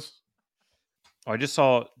Blancos. Oh, I just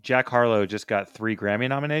saw Jack Harlow just got 3 Grammy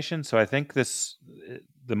nominations, so I think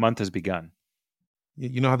the month has begun.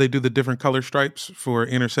 You know how they do the different color stripes for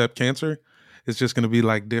Intercept Cancer? It's just going to be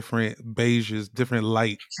like different beiges, different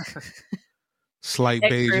light, slight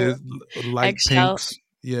beiges, light Eggshell. pinks.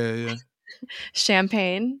 Yeah.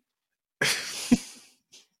 Champagne.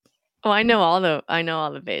 Oh, I know all the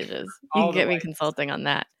beiges. You can get me consulting on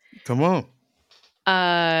that. Come on.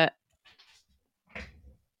 Yeah,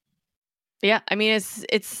 I mean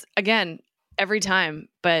it's again every time,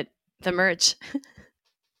 but the merch.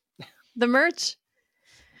 The merch.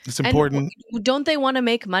 It's important. And don't they want to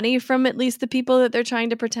make money from at least the people that they're trying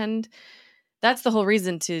to pretend? That's the whole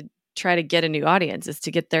reason to try to get a new audience, is to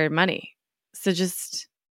get their money. So just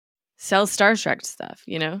sell Star Trek stuff,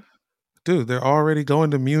 you know? Dude, they're already going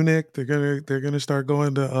to Munich. They're gonna start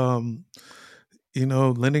going to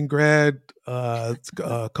Leningrad,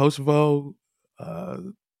 Kosovo,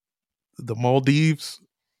 the Maldives.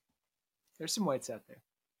 There's some whites out there.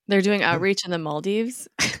 They're doing outreach in the Maldives.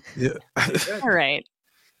 Yeah. All right.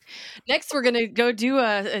 Next, we're gonna go do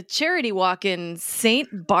a charity walk in St.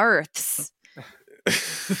 Barth's.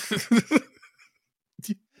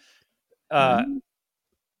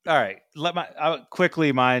 All right,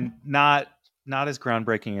 quickly mine, not as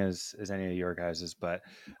groundbreaking as any of your guys's, but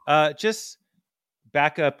just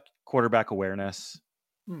backup quarterback awareness.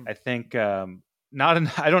 I think I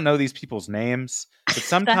don't know these people's names, but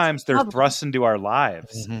sometimes they're thrust into our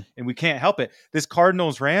lives, and we can't help it. This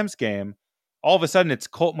Cardinals-Rams game, all of a sudden it's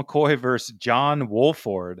Colt McCoy versus John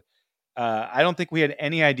Wolford. I don't think we had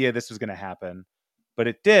any idea this was going to happen, but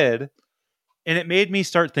it did. And it made me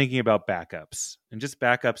start thinking about backups and just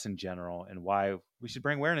backups in general and why we should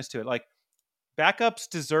bring awareness to it. Like, backups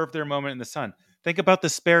deserve their moment in the sun. Think about the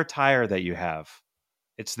spare tire that you have.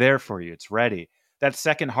 It's there for you. It's ready. That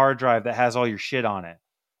second hard drive that has all your shit on it,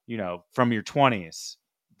 from your 20s,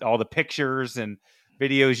 all the pictures and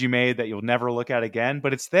videos you made that you'll never look at again,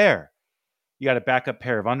 but it's there. You got a backup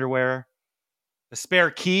pair of underwear. The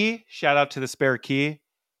spare key. Shout out to the spare key.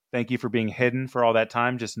 Thank you for being hidden for all that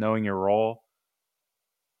time, just knowing your role.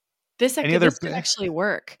 This could actually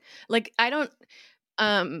work. Like, I don't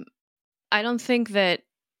think that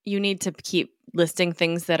you need to keep listing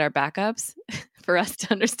things that are backups for us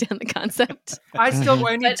to understand the concept. I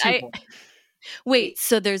need two. Wait,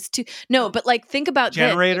 so there's two. No, but like, think about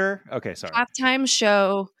generator. Okay, sorry. Halftime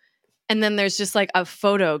show, and then there's just like a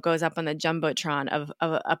photo goes up on the jumbotron of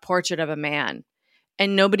a portrait of a man,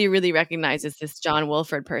 and nobody really recognizes this John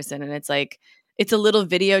Wilford person, and it's like it's a little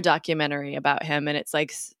video documentary about him, and it's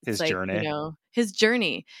like his journey. His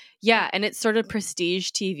journey. Yeah, and it's sort of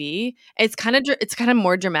prestige TV. It's kind of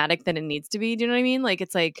more dramatic than it needs to be. Do you know what I mean? Like,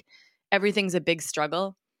 it's like everything's a big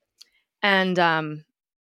struggle, and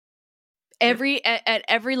every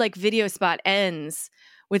like video spot ends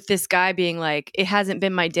with this guy being like, "It hasn't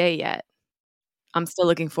been my day yet. I'm still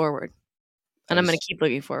looking forward, and I'm going to keep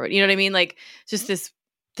looking forward." You know what I mean? Like, just this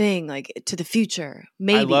thing, like, to the future.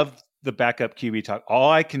 Maybe. I love the backup QB talk. All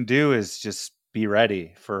I can do is just be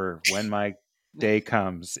ready for when my day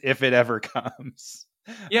comes, if it ever comes.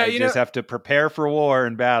 Yeah, I just have to prepare for war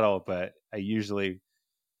and battle, but I usually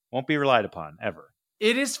won't be relied upon ever.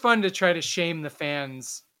 It is fun to try to shame the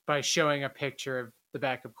fans by showing a picture of the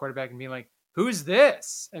backup quarterback and being like, "Who's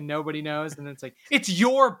this?" And nobody knows. And then it's like, "It's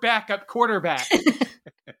your backup quarterback."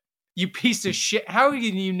 You piece of shit. How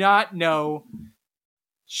can you not know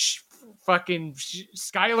fucking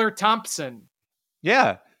Skylar Thompson?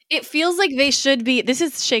 Yeah. It feels like they should be. This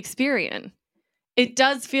is Shakespearean. It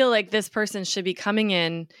does feel like this person should be coming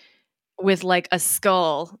in with like a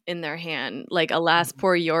skull in their hand, like alas,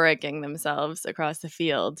 poor Yoricking themselves across the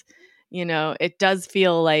field. You know, it does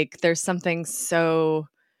feel like there's something so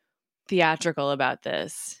theatrical about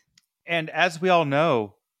this. And as we all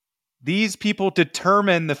know, these people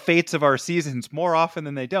determine the fates of our seasons more often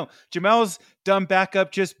than they don't. Jamel's dumb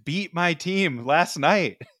backup just beat my team last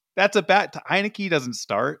night. That's a bat. Heineke doesn't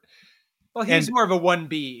start. Well, he's more of a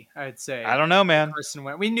 1B, I'd say. I don't know, man.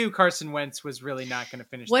 We knew Carson Wentz was really not going to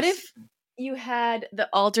finish. What if you had the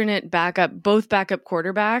alternate backup, both backup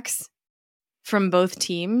quarterbacks from both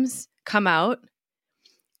teams come out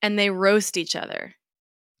and they roast each other?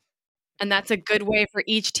 And that's a good way for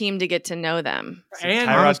each team to get to know them. And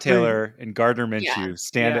Tyrod Taylor and Gardner Minshew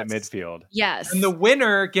stand at midfield. Yes. And the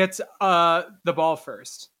winner gets the ball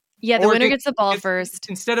first. Yeah, the winner gets the ball first.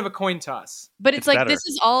 Instead of a coin toss. But it's like, better. This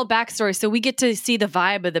is all backstory. So we get to see the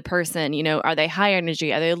vibe of the person. You know, are they high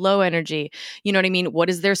energy? Are they low energy? You know what I mean? What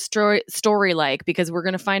is their story like? Because we're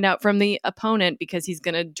going to find out from the opponent because he's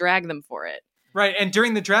going to drag them for it. Right. And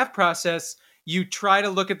during the draft process, you try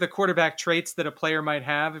to look at the quarterback traits that a player might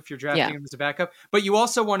have if you're drafting him as a backup. But you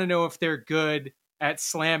also want to know if they're good at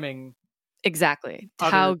slamming. Exactly.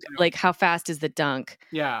 How fast is the dunk?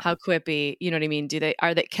 Yeah. How quippy? You know what I mean?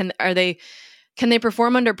 Can they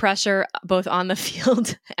perform under pressure both on the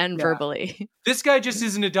field and verbally? This guy just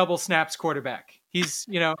isn't a double snaps quarterback. He's,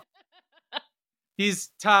 he's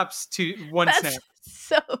tops to one snap.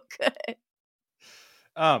 So good.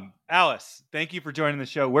 Alice, thank you for joining the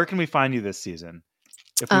show. Where can we find you this season?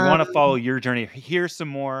 If we want to follow your journey, here's some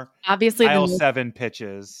more obviously aisle 7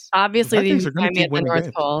 pitches. Obviously, you can find me at the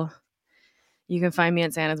North Pole. You can find me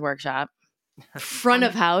at Santa's Workshop. Front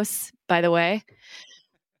of house, by the way.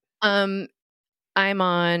 I'm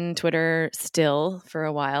on Twitter still for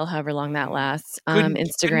a while, however long that lasts.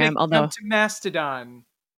 Instagram, although to Mastodon.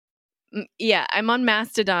 Yeah, I'm on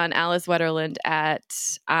Mastodon, Alice Wetterland at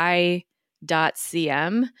i.cm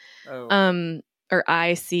or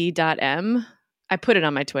ic.m. I put it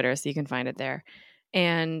on my Twitter, so you can find it there.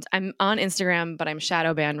 And I'm on Instagram, but I'm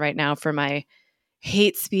shadow banned right now for my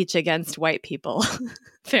hate speech against white people.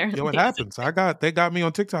 Yo, what happens? They got me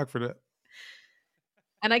on TikTok for that.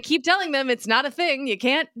 And I keep telling them it's not a thing. You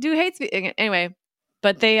can't do hate speech. Anyway,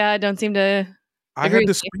 but they don't seem to. I had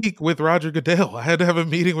to speak with Roger Goodell. I had to have a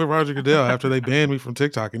meeting with Roger Goodell after they banned me from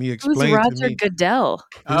TikTok, and he explained to me. Who's Roger Goodell?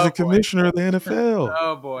 He's the commissioner of the NFL.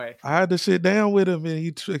 Oh boy! I had to sit down with him, and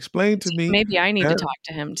he explained to me. Maybe I need to talk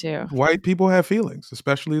to him too. White people have feelings,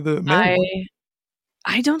 especially the men.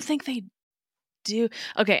 I don't think they do.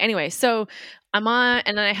 Okay. Anyway, so I'm on,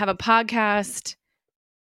 and then I have a podcast.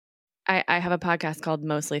 I have a podcast called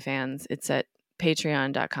Mostly Fans. It's at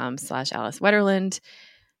patreon.com/Alice Wetterland.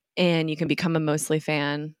 And you can become a Mostly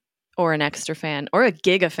fan or an extra fan or a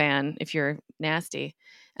giga fan if you're nasty.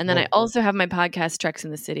 And then I also have my podcast, Treks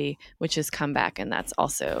in the City, which has come back. And that's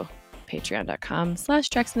also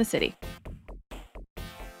patreon.com/Treks in the City.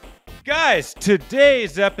 Guys,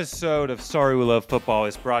 today's episode of Sorry We Love Football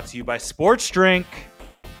is brought to you by Sports Drink,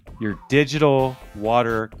 your digital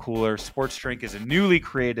water cooler. Sports Drink is a newly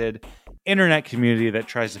created internet community that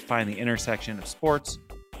tries to find the intersection of sports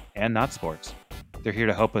and not sports. They're here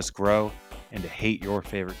to help us grow and to hate your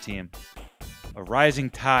favorite team. A rising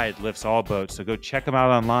tide lifts all boats, so go check them out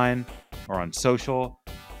online or on social.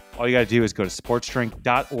 All you got to do is go to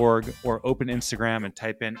sportsdrink.org or open Instagram and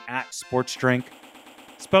type in @sportsdrink,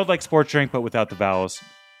 spelled like sports drink but without the vowels.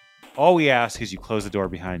 All we ask is you close the door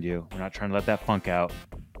behind you. We're not trying to let that funk out.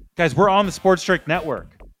 Guys, we're on the Sports Drink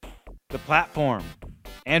Network, the platform.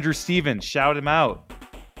 Andrew Stevens, shout him out.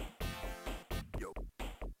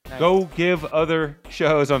 Nice. Go give other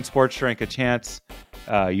shows on Sports Drink a chance.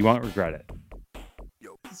 You won't regret it.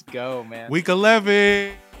 Let's go, man. Week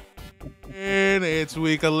 11. It's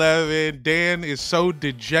week 11. Dan is so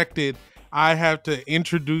dejected. I have to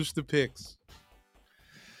introduce the picks.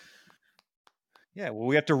 Yeah, well,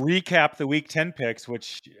 we have to recap the Week 10 picks,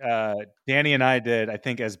 which Danny and I did, I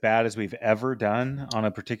think, as bad as we've ever done on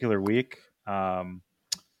a particular week. Dumb.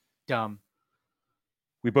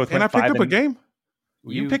 We both And went I picked 5 up a game.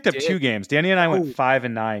 You You picked up did. 2 games. Danny and I went Oh.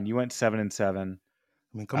 5-9. You went 7-7.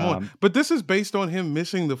 I mean, come on. But this is based on him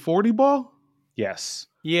missing the 40 ball? Yes.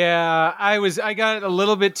 Yeah, I got a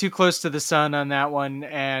little bit too close to the sun on that one,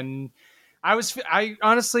 and I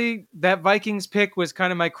honestly, that Vikings pick was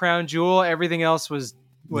kind of my crown jewel. Everything else was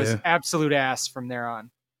Yeah. absolute ass from there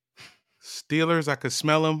on. Steelers, I could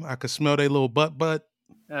smell them. I could smell their little butt,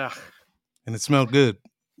 Ugh. and it smelled good.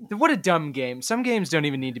 What a dumb game. Some games don't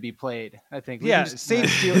even need to be played, I think. We Yeah, can just, same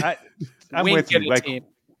deal. I'm wink with at you. a Like, team.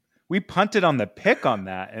 we punted on the pick on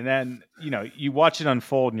that, and then, you watch it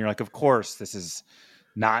unfold, and you're like, of course, this is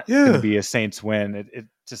not going Yeah. to be a Saints win. It's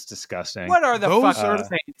just disgusting. What are the Those fucking are-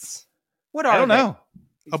 Saints? What are I don't they? know.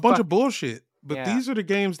 A bunch Fuck- of bullshit. But Yeah. these are the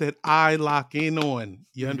games that I lock in on.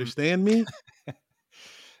 You understand me?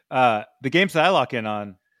 The games that I lock in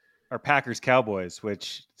on are Packers Cowboys,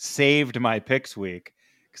 which saved my picks week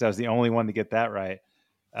because I was the only one to get that right.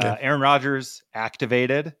 Yeah. Aaron Rodgers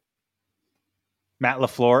activated. Matt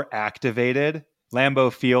LaFleur activated.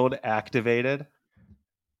 Lambeau Field activated.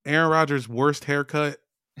 Aaron Rodgers' worst haircut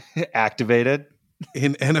Activated.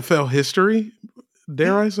 in NFL history,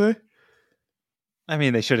 dare I say? I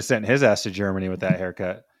mean, they should have sent his ass to Germany with that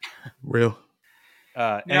haircut. Real.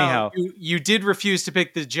 Now, Anyhow, you did refuse to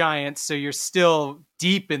pick the Giants, so you're still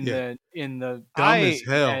deep in Yeah. the Dumb as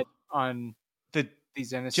hell. head on the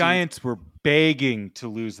these NFC Giants were begging to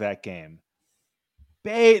lose that game.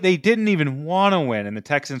 They didn't even want to win, and the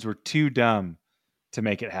Texans were too dumb to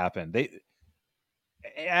make it happen. They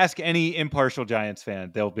ask any impartial Giants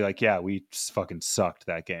fan, they'll be like, "Yeah, we just fucking sucked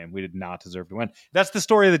that game. We did not deserve to win." That's the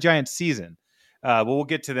story of the Giants season. But we'll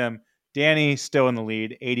get to them. Danny still in the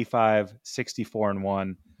lead, 85,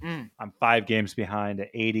 64-1. I'm 5 games behind at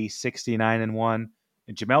 80, 69-1.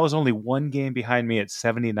 And Jamel is only 1 game behind me at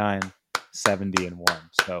 79, 70-1.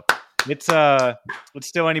 So it's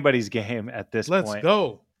still anybody's game at this Let's point.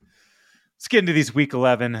 go. Let's get into these Week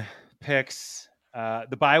 11 picks.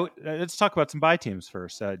 The bye. Let's talk about some bye teams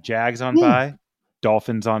first. Jags on bye,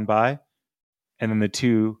 Dolphins on bye, and then the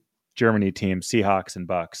 2 Germany teams, Seahawks and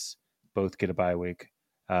Bucks, both get a bye week.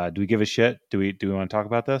 Do we give a shit? Do we want to talk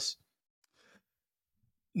about this?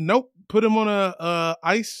 Nope. Put him on a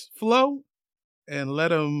ice floe and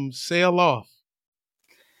let him sail off.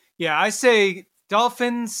 Yeah, I say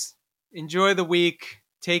Dolphins, enjoy the week.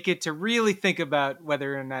 Take it to really think about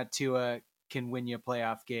whether or not Tua can win you a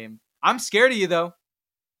playoff game. I'm scared of you, though.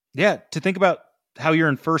 Yeah, to think about how you're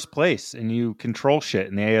in first place and you control shit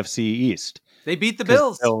in the AFC East. They beat the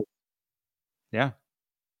 'Cause Bills. Yeah.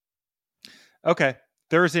 Okay.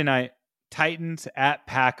 Thursday night, Titans at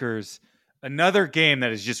Packers. Another game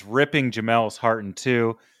that is just ripping Jamel's heart in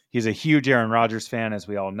two. He's a huge Aaron Rodgers fan, as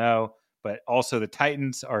we all know, but also the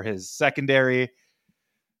Titans are his secondary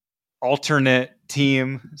alternate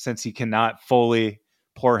team since he cannot fully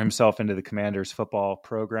pour himself into the Commanders football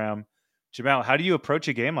program. Jamel, how do you approach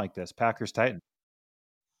a game like this, Packers-Titans?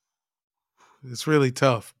 It's really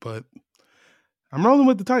tough, but I'm rolling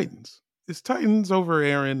with the Titans. It's Titans over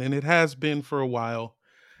Aaron, and it has been for a while.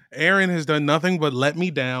 Aaron has done nothing but let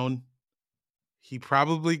me down. He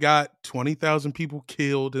probably got 20,000 people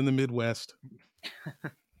killed in the Midwest.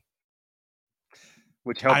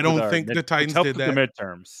 Which helped I don't with our think the Titans which helped did with that. the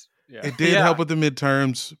midterms. Yeah. It did Yeah. help with the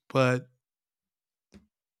midterms, but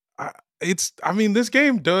this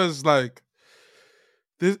game does like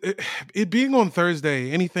this. It being on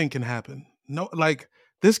Thursday, anything can happen. No, like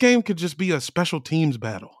this game could just be a special teams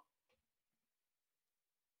battle.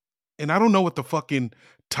 And I don't know what the fucking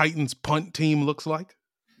Titans punt team looks like.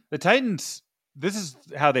 The Titans, this is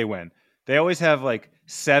how they win. They always have like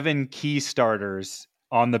 7 key starters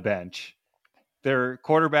on the bench. Their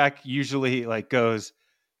quarterback usually like goes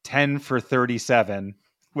 10 for 37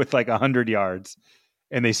 with like 100 yards,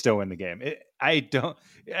 and they still win the game. It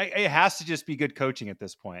has to just be good coaching at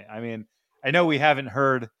this point. I mean, I know we haven't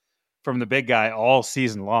heard from the big guy all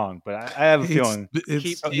season long, but I have a feeling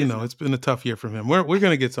it's been a tough year from him. We're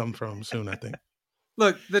going to get something from him soon, I think.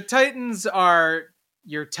 Look, the Titans are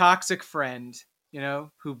your toxic friend,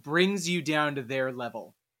 who brings you down to their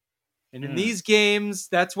level. And in these games,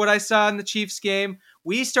 that's what I saw in the Chiefs game.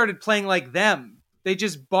 We started playing like them. They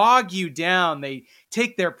just bog you down. They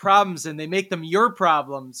take their problems and they make them your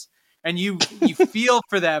problems. And you feel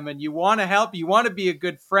for them and you want to help. You want to be a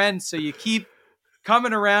good friend. So you keep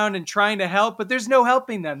coming around and trying to help, but there's no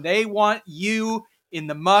helping them. They want you in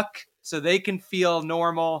the muck so they can feel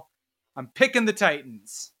normal. I'm picking the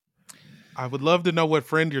Titans. I would love to know what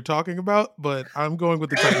friend you're talking about, but I'm going with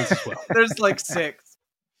the Titans as well. There's like 6.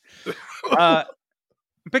 I'm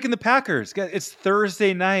picking the Packers. It's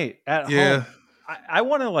Thursday night at home. I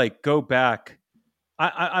want to like go back.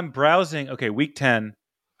 I'm browsing. Okay, week 10,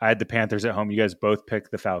 I had the Panthers at home. You guys both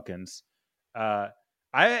picked the Falcons. I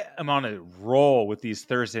am on a roll with these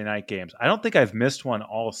Thursday night games. I don't think I've missed one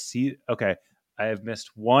all season. Okay, I have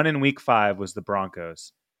missed one in week 5 was the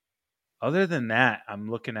Broncos. Other than that,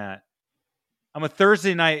 I'm a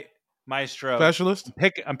Thursday night maestro specialist.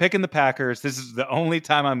 I'm picking the Packers. This is the only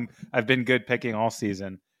time I've been good picking all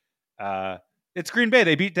season. It's Green Bay.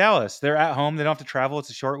 They beat Dallas. They're at home. They don't have to travel. It's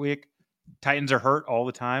a short week. Titans are hurt all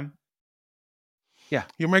the time. Yeah,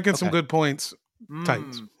 you're making some good points.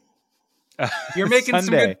 Titans. You're making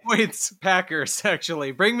some good points, Packers.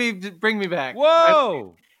 Actually, bring me back.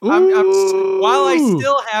 Whoa! While I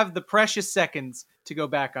still have the precious seconds to go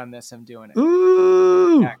back on this, I'm doing it.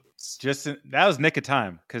 Ooh. That was nick of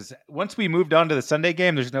time because once we moved on to the Sunday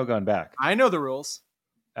game, there's no going back. I know the rules.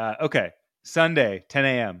 Okay, Sunday, 10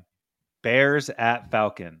 a.m. Bears at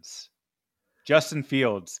Falcons. Justin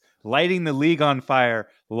Fields lighting the league on fire,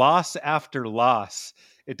 loss after loss.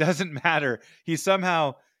 It doesn't matter. He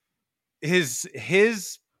somehow his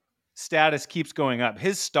status keeps going up.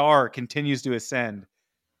 His star continues to ascend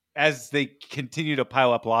as they continue to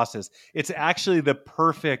pile up losses. It's actually the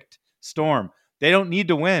perfect storm. They don't need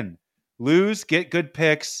to win. Lose, get good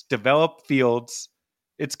picks, develop Fields.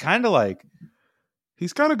 It's kind of like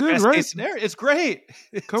he's kind of good, right? It's great.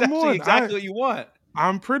 It's Come on, exactly what you want.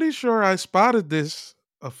 I'm pretty sure I spotted this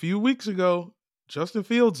a few weeks ago. Justin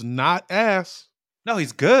Fields, not ass. No,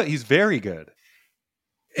 he's good. He's very good.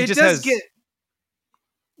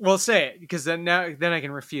 Well, say it because then I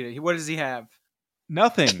can refute it. What does he have?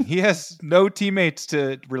 Nothing. He has no teammates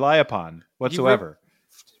to rely upon whatsoever.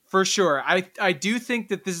 For sure. I do think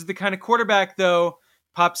that this is the kind of quarterback, though,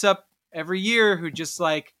 pops up every year who just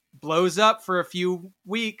like blows up for a few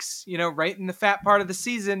weeks, right in the fat part of the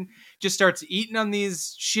season, just starts eating on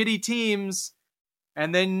these shitty teams.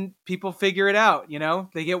 And then people figure it out,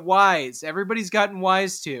 they get wise. Everybody's gotten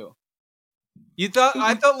wise too.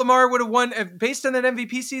 I thought Lamar would have won based on that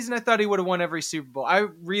MVP season. I thought he would have won every Super Bowl. I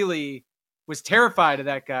really was terrified of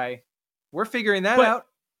that guy. We're figuring that out.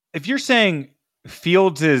 If you're saying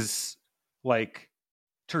Fields' like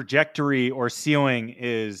trajectory or ceiling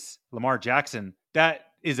is Lamar Jackson, that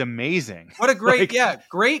is amazing. What a great,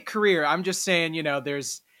 great career. I'm just saying,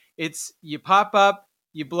 you pop up,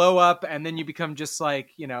 you blow up, and then you become just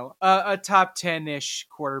like, a top 10-ish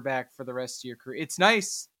quarterback for the rest of your career. It's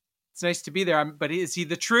nice. It's nice to be there. But is he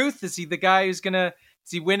the truth? Is he the guy who's is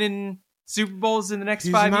he winning Super Bowls in the next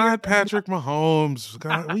 5 years? He's not Patrick Mahomes.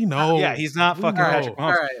 God, we know. Yeah, he's not fucking Patrick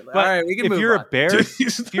Mahomes. All right, we can move on.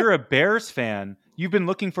 If you're a Bears fan, you've been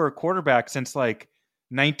looking for a quarterback since like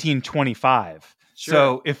 1925. Sure.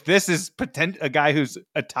 So if this is a guy who's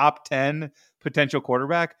a top 10 potential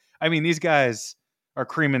quarterback, I mean, these guys are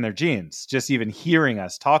creaming their jeans just even hearing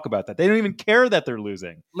us talk about that. They don't even care that they're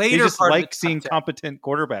losing. They just like seeing competent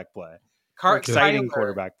quarterback play. Exciting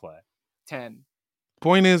quarterback play. 10.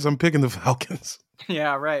 Point is, I'm picking the Falcons.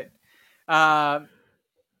 Yeah, right. I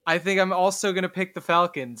think I'm also going to pick the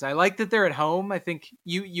Falcons. I like that they're at home. I think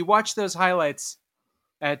you watch those highlights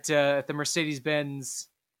at the Mercedes-Benz.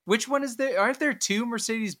 Which one is there? Aren't there 2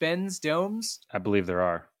 Mercedes-Benz domes? I believe there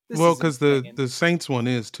are. Because the Saints one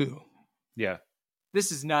is too. Yeah.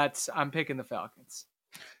 This is nuts. I'm picking the Falcons.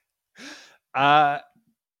 I'm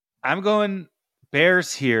going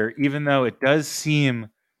Bears here, even though it does seem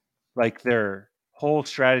like their whole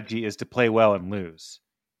strategy is to play well and lose.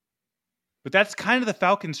 But that's kind of the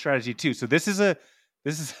Falcons' strategy too. So this is a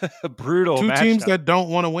brutal 2 teams that don't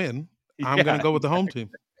want to win. I'm going to go with the home team.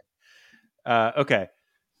 Okay.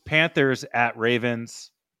 Panthers at Ravens.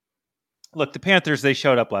 Look, the Panthers, they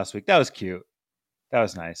showed up last week. That was cute. That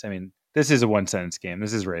was nice. I mean, this is a 1-sentence game.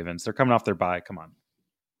 This is Ravens. They're coming off their bye. Come on.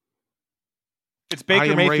 It's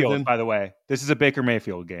Baker am Mayfield, Raven. by the way. This is a Baker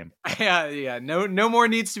Mayfield game. Yeah. No more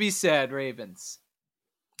needs to be said, Ravens.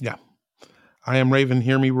 Yeah. I am Raven.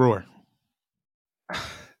 Hear me roar.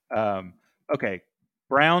 Okay.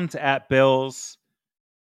 Browns at Bills.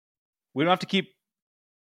 We don't have to keep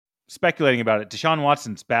speculating about it. Deshaun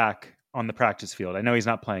Watson's back on the practice field. I know he's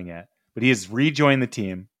not playing yet, but he has rejoined the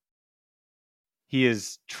team. He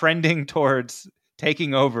is trending towards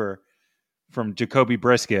taking over from Jacoby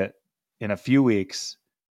Brissett in a few weeks.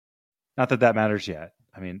 Not that that matters yet.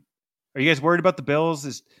 I mean, are you guys worried about the Bills?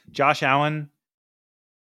 Is Josh Allen?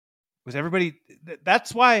 Was everybody?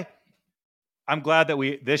 That's why I'm glad that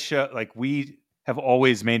we have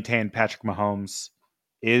always maintained Patrick Mahomes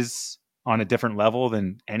is on a different level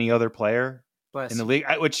than any other player in the league,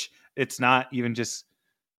 which it's not even just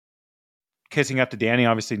kissing up to Danny.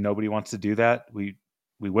 Obviously, nobody wants to do that. We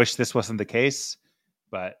wish this wasn't the case,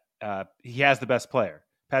 but he has the best player.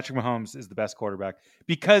 Patrick Mahomes is the best quarterback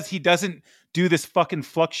because he doesn't do this fucking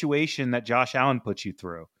fluctuation that Josh Allen puts you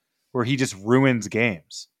through, where he just ruins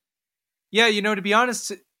games. Yeah, to be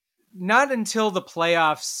honest, not until the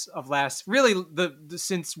playoffs of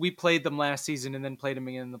since we played them last season and then played them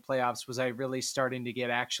again in the playoffs, was I really starting to get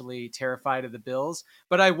actually terrified of the Bills.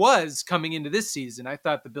 But I was coming into this season. I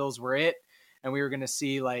thought the Bills were it, and we were going to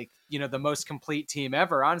see the most complete team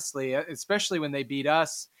ever, honestly, especially when they beat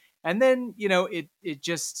us. And then,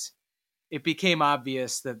 it became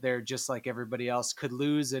obvious that they're just like everybody else, could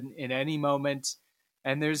lose in any moment.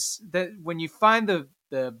 And there's that when you find the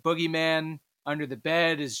boogeyman under the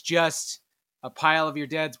bed is just a pile of your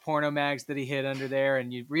dad's porno mags that he hid under there,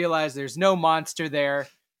 and you realize there's no monster there,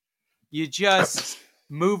 you just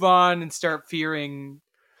move on and start fearing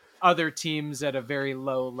other teams at a very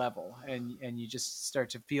low level, and you just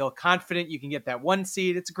start to feel confident you can get that 1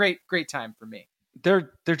 seed. It's a great time for me.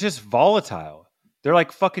 They're just volatile. They're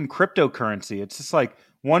like fucking cryptocurrency. It's just like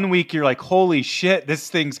 1 week you're like, holy shit, this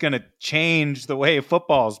thing's gonna change the way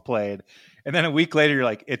football's played. And then a week later, you're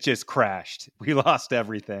like, it just crashed. We lost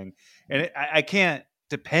everything. And I can't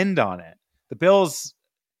depend on it. The Bills,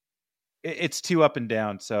 it's too up and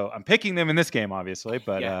down. So I'm picking them in this game, obviously.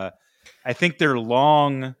 But I think their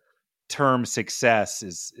long-term success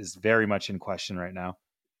is very much in question right now.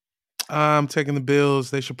 I'm taking the Bills.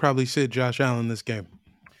 They should probably sit Josh Allen this game.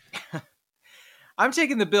 I'm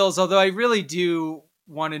taking the Bills, although I really do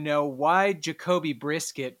want to know why Jacoby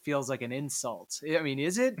Brissett feels like an insult. I mean,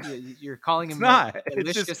 is it? You're calling him? It's not.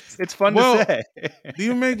 It's fun to say. Do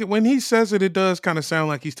you make it when he says it? It does kind of sound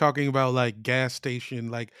like he's talking about like gas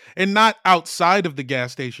station, and not outside of the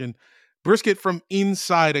gas station. Brisket from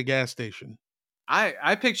inside a gas station.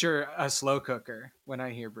 I picture a slow cooker when I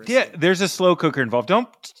hear Brissett. Yeah, there's a slow cooker involved.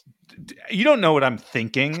 You don't know what I'm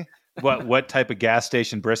thinking. What type of gas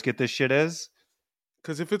station brisket this shit is?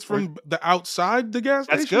 Because if it's from the outside the gas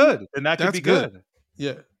station, that's good. And that could be good.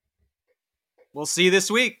 Yeah. We'll see this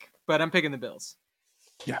week, but I'm picking the Bills.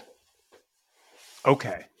 Yeah.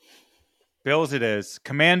 Okay. Bills it is.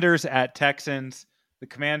 Commanders at Texans. The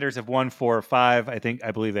Commanders have won 4 or 5.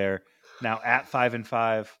 I believe they're now at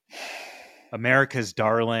 5-5. America's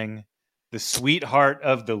darling. The sweetheart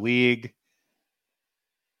of the league.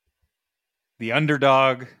 The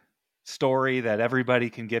underdog story that everybody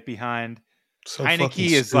can get behind. So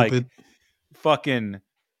Heineke is like fucking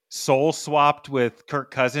soul swapped with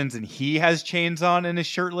Kirk Cousins, and he has chains on and is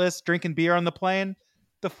shirtless, drinking beer on the plane.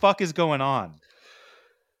 The fuck is going on?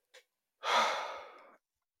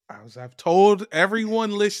 As I've told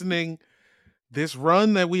everyone listening, this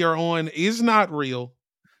run that we are on is not real,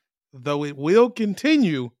 though it will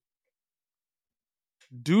continue.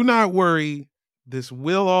 Do not worry. This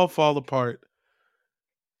will all fall apart.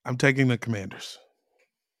 I'm taking the Commanders.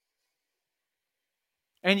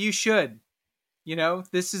 And you should.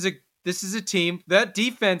 This is a team. That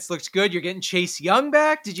defense looks good. You're getting Chase Young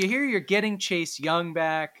back. Did you hear you're getting Chase Young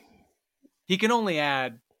back? He can only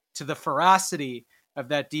add to the ferocity of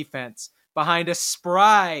that defense behind a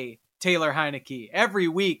spry Taylor Heineke. Every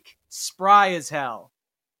week, spry as hell.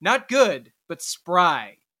 Not good, but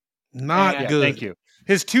spry. Not good. Thank you.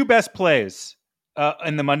 His 2 best plays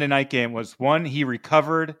in the Monday night game was one, he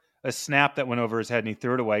recovered a snap that went over his head and he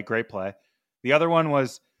threw it away. Great play. The other one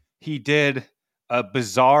was he did a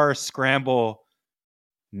bizarre scramble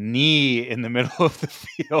knee in the middle of the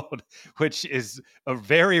field, which is a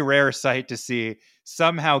very rare sight to see.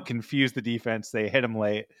 Somehow confused the defense. They hit him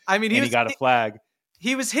late. I mean, he got a flag.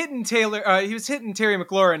 He was hitting Taylor. He was hitting Terry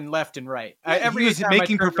McLaurin left and right. He was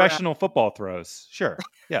making professional football throws. Sure.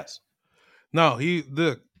 Yes. No, he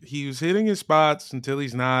was hitting his spots until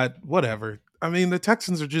he's not. Whatever. I mean, the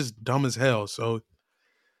Texans are just dumb as hell. So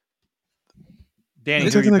Danny,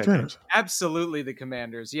 They're who are taking you the picking? Commanders. Absolutely the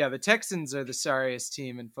Commanders. Yeah, the Texans are the sorriest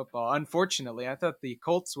team in football. Unfortunately, I thought the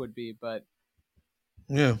Colts would be, but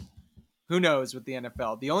Yeah. who knows with the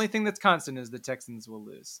NFL. The only thing that's constant is the Texans will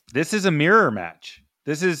lose. This is a mirror match.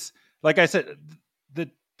 This is, like I said,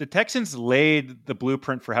 the Texans laid the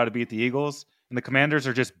blueprint for how to beat the Eagles, and the Commanders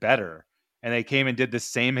are just better. And they came and did the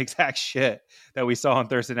same exact shit that we saw on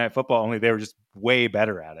Thursday Night Football, only they were just way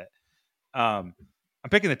better at it. I'm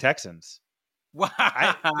picking the Texans. Wow.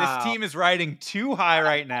 This team is riding too high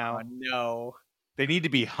right now. Oh, no. They need to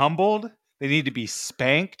be humbled. They need to be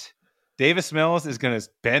spanked. Davis Mills is going to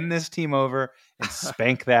bend this team over and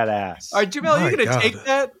spank that ass. All right, Jamel, My you going to God. take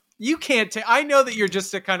that? You can't take. I know that you're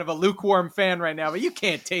just a kind of a lukewarm fan right now, but you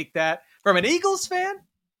can't take that from an Eagles fan.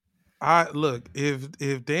 Look,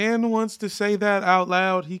 if Dan wants to say that out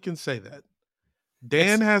loud, he can say that.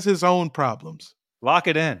 Dan has his own problems. Lock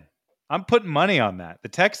it in. I'm putting money on that. The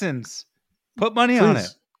Texans, put money on it.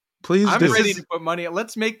 Please I'm do. ready to put money.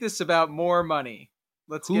 Let's make this about more money.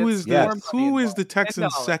 Let's Who get is more the money who is involved. the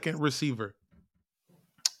Texans' $10. second receiver?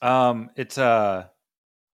 It's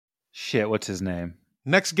shit. What's his name?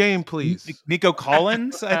 Next game, please. Nico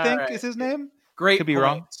Collins, I think All right. is his name. Great Could be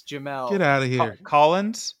wrong. points, Jamel. Get out of here.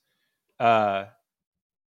 Collins.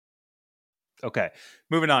 Okay,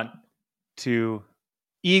 moving on to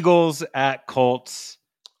Eagles at Colts.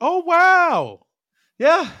 Oh wow.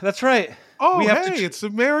 Yeah, that's right. Oh, We have to hey, it's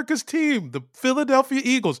America's team, the Philadelphia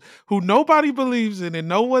Eagles, who nobody believes in and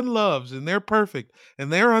no one loves, and they're perfect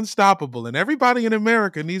and they're unstoppable, and everybody in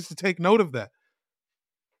America needs to take note of that.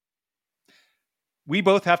 We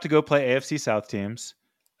both have to go play AFC South teams.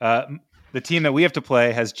 The team that we have to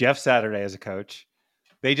play has Jeff Saturday as a coach.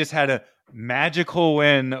 They just had a magical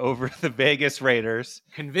win over the Vegas Raiders,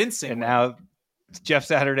 Convincing. and win. now Jeff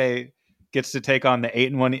Saturday gets to take on the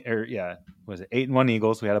 8-1 or was it 8-1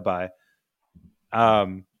 Eagles? We had a bye.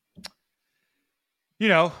 The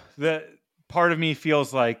part of me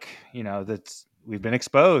feels like, that's we've been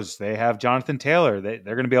exposed. They have Jonathan Taylor. They're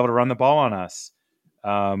going to be able to run the ball on us.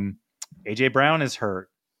 AJ Brown is hurt.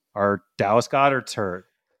 Our Dallas Goedert's hurt.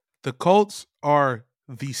 The Colts are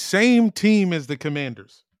the same team as the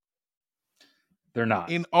Commanders They're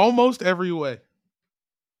not. in almost every way.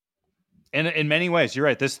 And in many ways, you're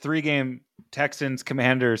right. This 3-game Texans,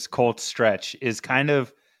 Commanders, Colts stretch is kind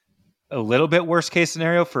of a little bit worst case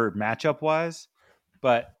scenario for matchup wise,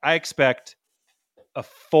 but I expect a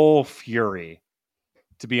full fury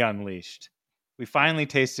to be unleashed. We finally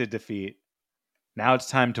tasted defeat. Now it's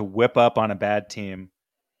time to whip up on a bad team.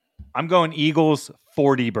 I'm going Eagles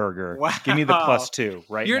 40 burger. Wow. Give me the +2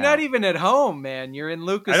 right You're now. not even at home, man. You're in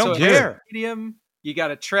Lucas I don't Oil care. Stadium. You got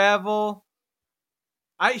to travel.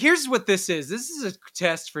 Here's what this is. This is a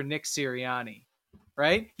test for Nick Sirianni,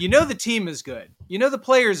 right? You know the team is good. You know the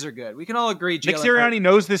players are good. We can all agree. Nick Jalen Sirianni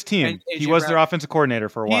knows this team. and He AJ was their Brown. offensive coordinator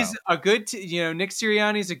for a while. He's a good, Nick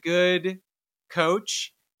Sirianni's a good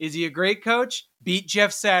coach. Is he a great coach? Beat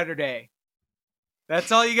Jeff Saturday.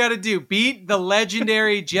 That's all you got to do. Beat the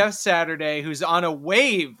legendary Jeff Saturday, who's on a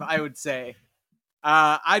wave, I would say.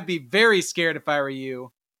 I'd be very scared if I were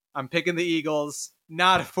you. I'm picking the Eagles,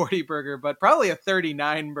 not a 40 burger, but probably a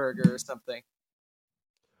 39 burger or something.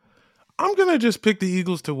 I'm going to just pick the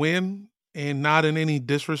Eagles to win, and not in any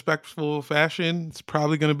disrespectful fashion. It's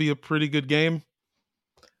probably going to be a pretty good game.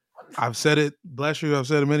 I've said it, bless you, I've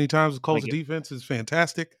said it many times. The Colts Thank you. defense is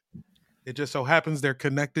fantastic. It just so happens they're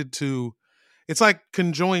connected to, it's like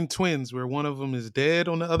conjoined twins where one of them is dead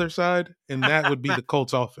on the other side, and that would be the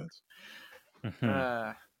Colts offense.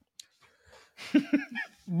 Mhm.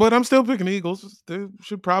 But I'm still picking the Eagles. They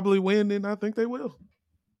should probably win, and I think they will.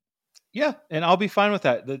 Yeah, and I'll be fine with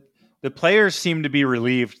that. The players seem to be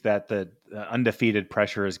relieved that the undefeated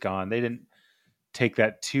pressure is gone. They didn't take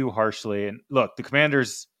that too harshly. And look, the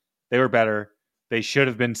Commanders, they were better. They should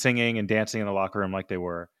have been singing and dancing in the locker room like they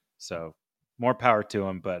were. So more power to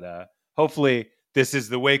them. But hopefully this is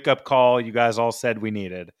the wake-up call you guys all said we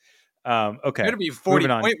needed. Okay, It's going to be a moving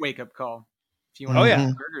on. 40-point wake-up call. If you want Oh, to yeah.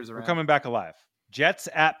 get burgers around. We're coming back alive. Jets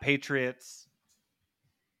at Patriots.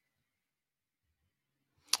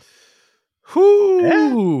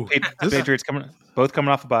 Whoo! Patriots both coming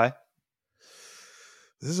off a bye.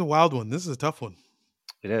 This is a wild one. This is a tough one.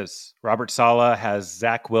 It is. Robert Saleh has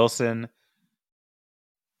Zach Wilson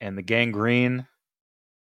and the Gang Green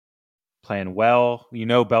playing well. You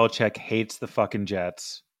know Belichick hates the fucking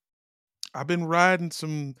Jets. I've been riding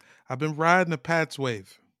a Pats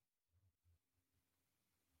wave.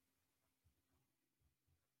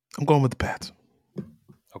 I'm going with the Pats.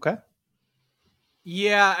 Okay.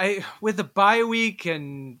 Yeah, with the bye week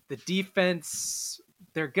and the defense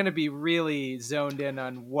they're going to be really zoned in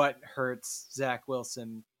on what hurts Zach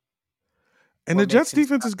Wilson. And what the Jets makes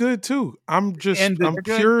him defense is good too. I'm they're good.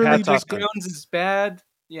 purely Pat's just offense. Jones is bad.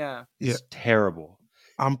 Yeah. yeah. It's terrible.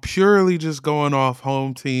 I'm purely just going off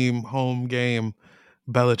home team, home game,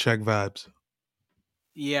 Belichick vibes.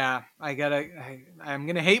 Yeah, I'm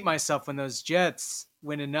going to hate myself when those Jets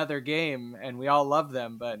win another game, and we all love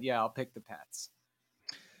them, but yeah, I'll pick the Pats.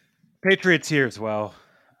 Patriots here as well.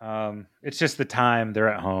 It's just the time. They're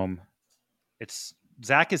at home.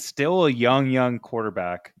 Zach is still a young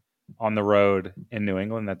quarterback on the road in New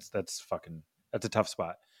England. That's a tough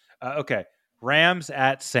spot. Okay. Rams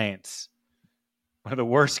at Saints. One of the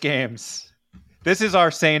worst games. This is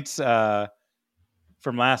our Saints from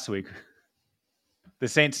last week. The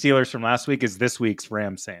Saints Steelers from last week is this week's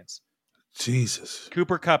Rams Saints. Jesus.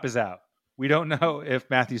 Cooper Kupp is out. We don't know if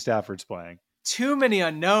Matthew Stafford's playing. Too many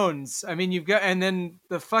unknowns. I mean, you've got, and then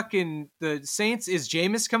the Saints, is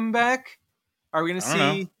Jameis coming back? Are we going to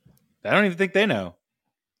see? I don't even think they know.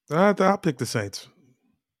 I'll pick the Saints.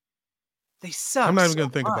 They suck. I'm not even going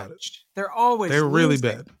to think about it. They're really losing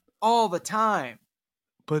bad. all the time.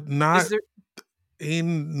 But not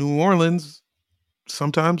in New Orleans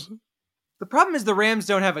sometimes. The problem is the Rams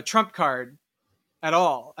don't have a trump card at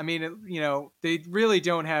all. I mean, they really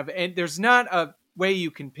don't have, and there's not a way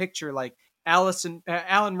you can picture like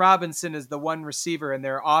Allen Robinson is the one receiver and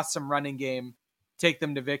their awesome running game take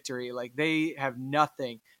them to victory. Like, they have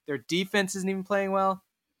nothing. Their defense isn't even playing well.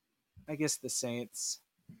 I guess the Saints.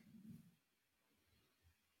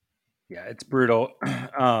 Yeah, it's brutal.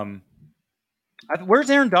 Where's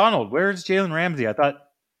Aaron Donald? Where's Jalen Ramsey? I thought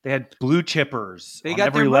they had blue chippers on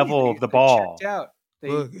every level of the ball.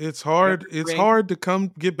 Look, it's hard. It's hard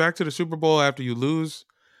to get back to the Super Bowl after you lose.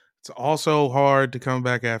 It's also hard to come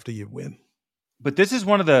back after you win. But this is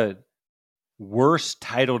one of the worst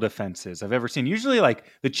title defenses I've ever seen. Usually, like,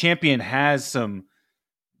 the champion has some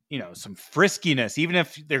friskiness, even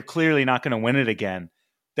if they're clearly not going to win it again.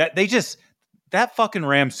 That fucking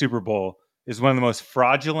Rams Super Bowl is one of the most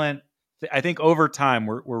fraudulent. I think over time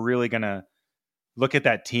we're really going to look at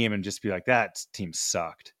that team and just be like, that team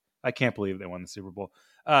sucked. I can't believe they won the Super Bowl.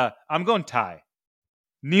 I'm going tie.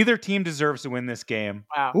 Neither team deserves to win this game.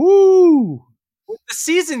 Wow. Ooh. With the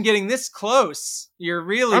season getting this close, you're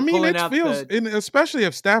really pulling out especially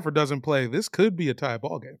if Stafford doesn't play, this could be a tie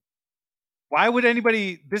ball game. Why would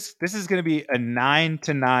anybody this is going to be a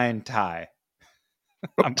 9-9 tie.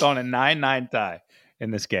 I'm calling a 9-9 tie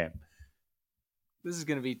in this game. This is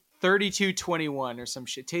going to be 32-21 or some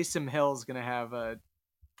shit. Taysom Hill's going to have a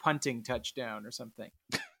punting touchdown or something.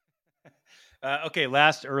 Okay,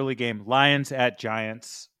 last early game. Lions at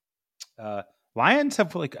Giants. Lions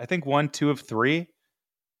have, I think, won 2 of 3.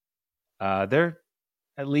 They're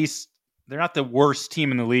not the worst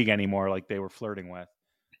team in the league anymore like they were flirting with.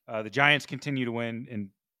 The Giants continue to win in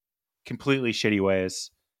completely shitty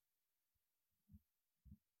ways.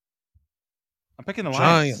 I'm picking the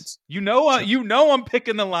Lions. You know I'm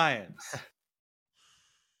picking the Lions.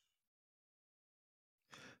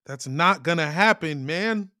 That's not going to happen,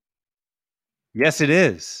 man. Yes, it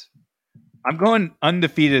is. I'm going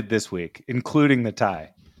undefeated this week, including the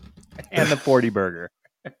tie and the 40 burger.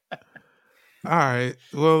 All right.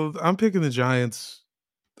 Well, I'm picking the Giants,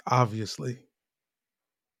 obviously.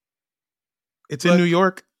 It's in New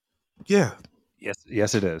York. Yeah.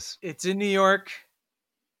 Yes, it is. It's in New York.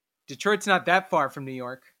 Detroit's not that far from New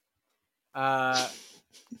York. I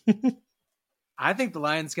think the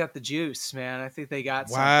Lions got the juice, man. I think they got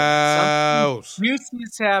something. Wow. Something juicy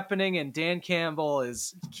is happening, and Dan Campbell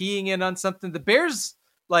is keying in on something. The Bears,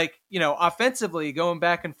 offensively going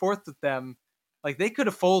back and forth with them, they could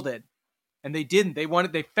have folded, and they didn't.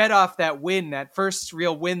 They fed off that win, that first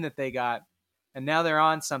real win that they got, and now they're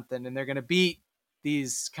on something, and they're going to beat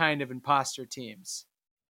these kind of imposter teams.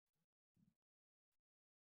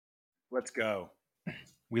 Let's go.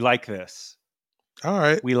 We like this. All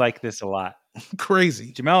right. We like this a lot.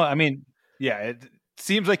 Crazy. Jamel, I mean, yeah, it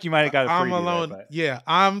seems like you might have got a preview. I'm alone. There, yeah,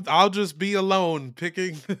 I'll just be alone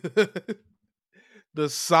picking the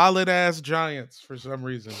solid ass Giants for some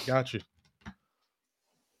reason. Got you.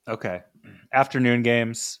 Okay. Afternoon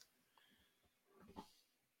games.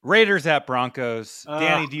 Raiders at Broncos.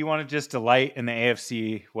 Danny, do you want to just delight in the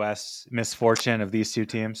AFC West misfortune of these two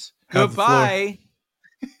teams? Goodbye.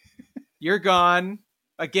 You're gone.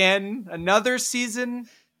 Again, another season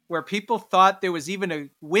where people thought there was even a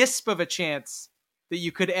wisp of a chance that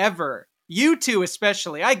you could ever, you two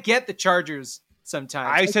especially. I get the Chargers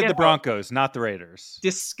sometimes. I said the Broncos, not the Raiders.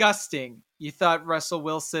 Disgusting. You thought Russell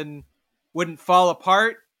Wilson wouldn't fall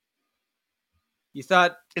apart. You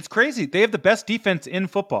thought... It's crazy. They have the best defense in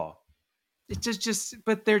football.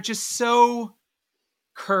 but they're just so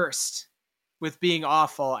cursed with being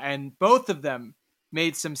awful. And both of them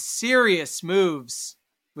made some serious moves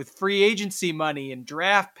with free agency money and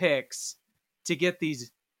draft picks to get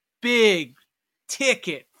these big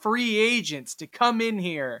ticket free agents to come in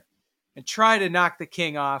here and try to knock the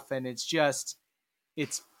king off. And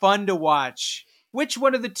it's fun to watch. Which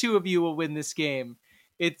one of the two of you will win this game?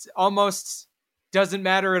 It's almost doesn't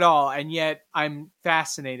matter at all. And yet I'm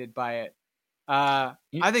fascinated by it. I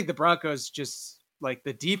think the Broncos just like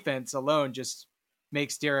the defense alone just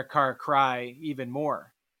makes Derek Carr cry even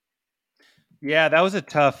more. Yeah, that was a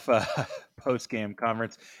tough post-game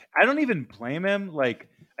conference. I don't even blame him. Like,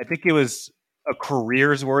 I think it was a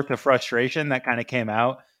career's worth of frustration that kind of came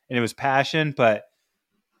out, and it was passion, but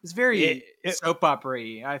it's very soap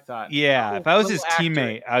opera-y, I thought. Yeah, if I was his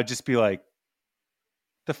teammate, I would just be like,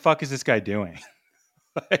 the fuck is this guy doing?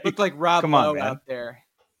 Looked like Rob Lowe out there.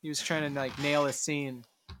 He was trying to like nail a scene.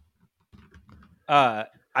 I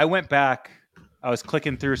went back. I was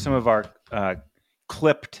clicking through some of our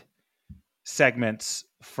clipped segments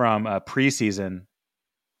from preseason,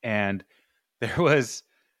 and there was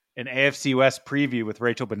an AFC West preview with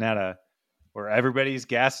Rachel Bonnetta where everybody's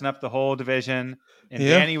gassing up the whole division, and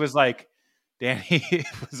Danny was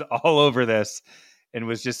all over this and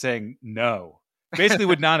was just saying no, basically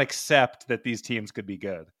would not accept that these teams could be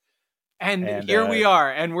good. And here we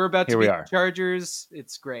are, and we're about to beat the Chargers.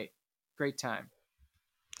 It's great time.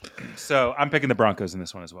 So I'm picking the Broncos in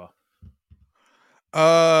this one as well.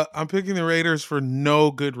 I'm picking the Raiders for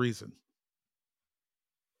no good reason.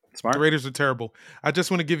 Smart. The Raiders are terrible. I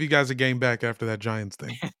just want to give you guys a game back after that Giants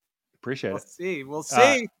thing. Appreciate it. We'll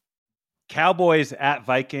see. Cowboys at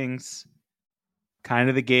Vikings, kind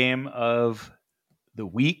of the game of the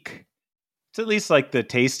week. It's at least like the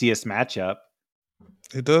tastiest matchup.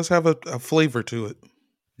 It does have a flavor to it.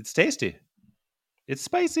 It's tasty. It's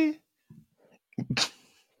spicy.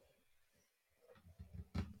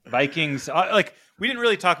 Vikings, we didn't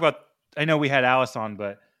really talk about, I know we had Alice on,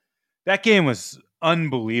 but that game was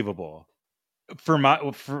unbelievable. For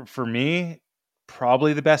me,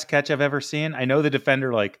 probably the best catch I've ever seen. I know the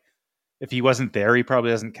defender, if he wasn't there, he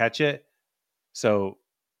probably doesn't catch it. So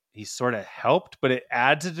he sort of helped, but it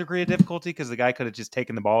adds a degree of difficulty because the guy could have just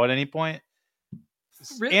taken the ball at any point.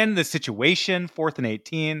 Really? And the situation, 4th and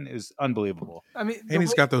 18, is unbelievable. I mean, and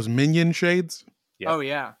he's got those minion shades. Yeah. Oh,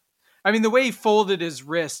 yeah. I mean, the way he folded his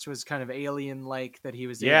wrist was kind of alien-like, that he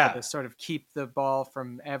was able to sort of keep the ball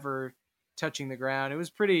from ever touching the ground. It was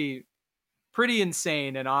pretty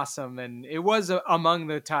insane and awesome, and it was among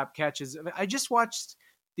the top catches. I just watched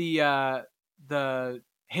the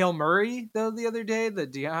Hail Murray the other day. The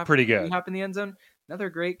D-Hop, pretty good. D-Hop in the end zone. Another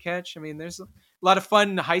great catch. I mean, there's a lot of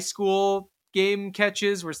fun high school game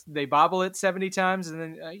catches where they bobble it 70 times, and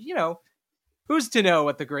then who's to know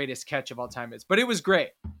what the greatest catch of all time is? But it was great.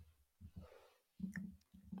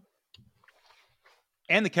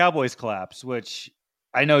 And the Cowboys collapse, which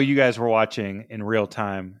I know you guys were watching in real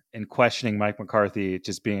time and questioning Mike McCarthy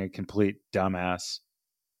just being a complete dumbass,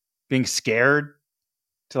 being scared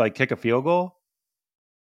to kick a field goal.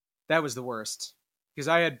 That was the worst because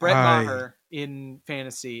I had Brett Maher in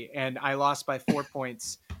fantasy and I lost by 4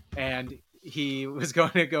 points, and he was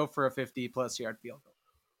going to go for a 50+ yard field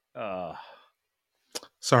goal.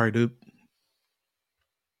 Sorry, dude.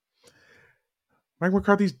 Mike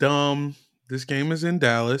McCarthy's dumb. This game is in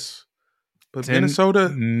Dallas, but Minnesota.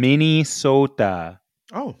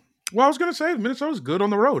 Oh, well, I was going to say Minnesota's good on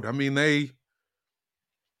the road. I mean, they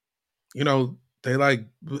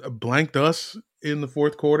blanked us in the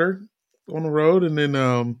fourth quarter on the road, and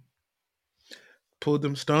then pulled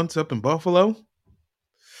them stunts up in Buffalo.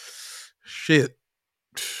 Shit,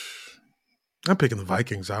 I'm picking the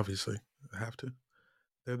Vikings. Obviously, I have to.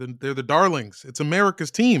 They're the darlings. It's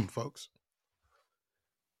America's team, folks.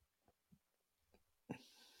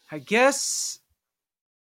 I guess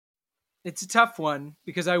it's a tough one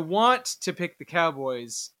because I want to pick the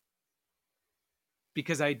Cowboys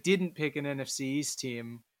because I didn't pick an NFC East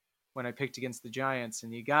team when I picked against the Giants,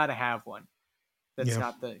 and you got to have one that's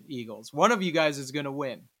not the Eagles. One of you guys is going to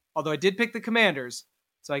win, although I did pick the Commanders,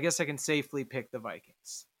 so I guess I can safely pick the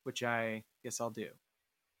Vikings, which I guess I'll do.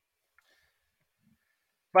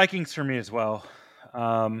 Vikings for me as well.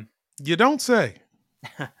 You don't say.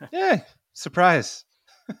 Yeah, surprise.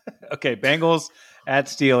 Okay, Bengals at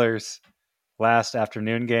Steelers, last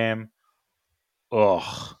afternoon game.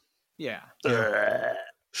 Oh, yeah.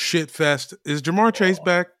 Shit fest. Is Jamar Chase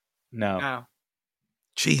back? No.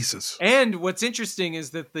 Jesus. And what's interesting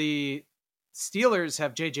is that the Steelers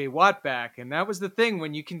have J.J. Watt back, and that was the thing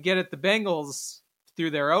when you can get at the Bengals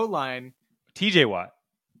through their O-line. T.J. Watt.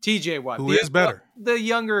 TJ Watt. Who is better? The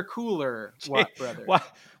younger, cooler Watt brother.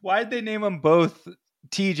 Why'd they name them both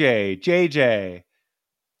TJ, JJ?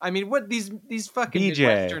 I mean, what these fucking BJ.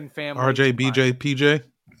 Midwestern families? RJ, BJ, PJ.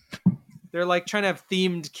 They're like trying to have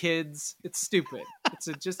themed kids. It's stupid. It's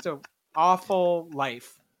just a awful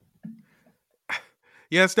life.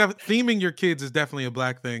 Yeah, theming your kids is definitely a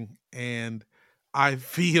black thing, and I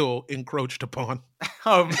feel encroached upon.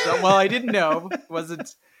 Well, I didn't know.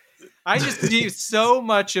 Wasn't I just do so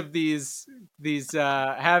much of these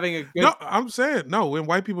having a good. No, I'm saying no. When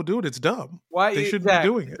white people do it, it's dumb. Why They shouldn't be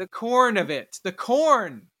doing it. The corn of it. The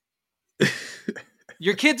corn.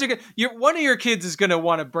 Your kids are gonna. One of your kids is gonna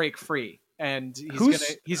want to break free, and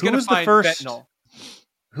he's gonna find fentanyl.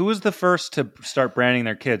 Who was the first to start branding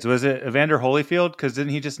their kids? Was it Evander Holyfield? Because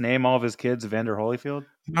didn't he just name all of his kids Evander Holyfield?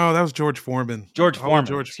 No, that was George Foreman. George Foreman.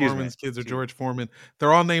 George Foreman's kids are George Foreman.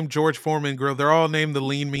 They're all named George Foreman Grill. They're all named the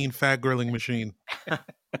Lean Mean Fat Grilling Machine.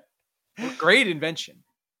 Great invention.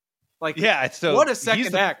 Like, yeah, so what a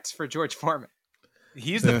second act for George Foreman.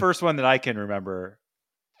 He's the first one that I can remember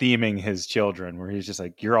theming his children, where he's just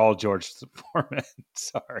like, "You're all George Foreman."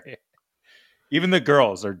 Sorry, even the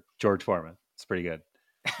girls are George Foreman. It's pretty good.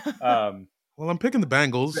 Well, I'm picking the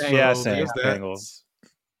Bengals. Yeah, so same. there's that. Bengals.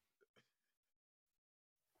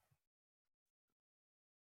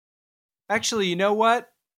 Actually, you know what?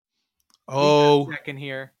 Oh, a second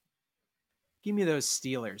here. Give me those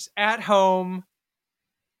Steelers at home.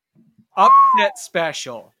 Upset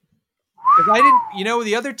special. Because I didn't,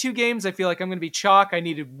 the other two games, I feel like I'm going to be chalk. I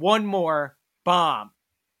needed one more bomb.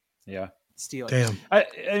 Yeah. Steelers. Damn. I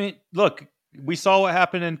mean, look, we saw what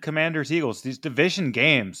happened in Commanders Eagles. These division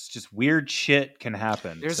games, just weird shit can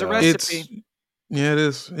happen. There's a recipe. Yeah, it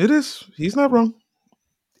is. It is. He's not wrong.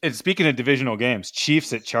 And speaking of divisional games,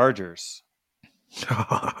 Chiefs at Chargers.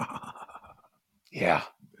 Yeah.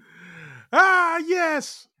 Ah,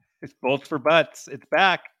 yes. It's bolts for butts. It's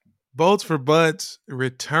back. Bolts for Butts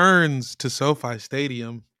returns to SoFi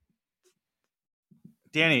Stadium.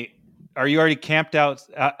 Danny, are you already camped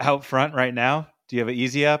out front right now? Do you have an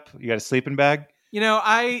easy up? You got a sleeping bag?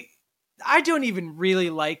 I don't even really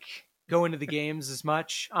like going to the games as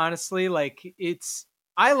much, honestly.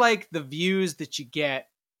 I like the views that you get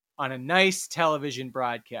on a nice television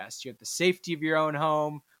broadcast. You have the safety of your own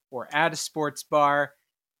home or at a sports bar,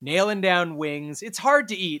 nailing down wings. It's hard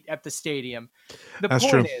to eat at the stadium. That's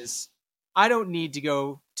point true. is, I don't need to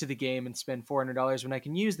go to the game and spend $400 when I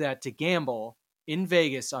can use that to gamble in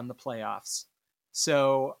Vegas on the playoffs.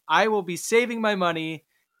 So I will be saving my money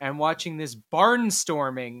and watching this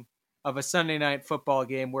barnstorming of a Sunday night football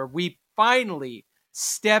game where we finally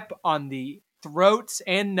step on the throats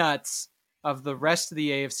and nuts of the rest of the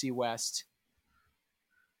AFC West.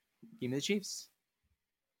 Give me the Chiefs.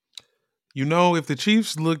 If the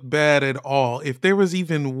Chiefs looked bad at all, if there was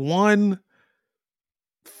even one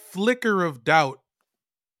flicker of doubt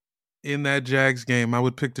in that Jags game, I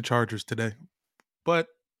would pick the Chargers today. But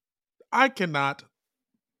I cannot.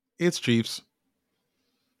 It's Chiefs.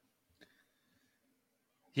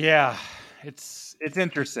 Yeah, it's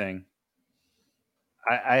interesting.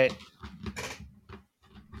 The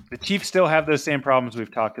Chiefs still have those same problems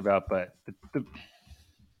we've talked about, but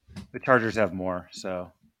the Chargers have more.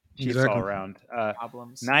 So Chiefs all around.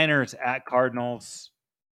 Problems. Niners at Cardinals.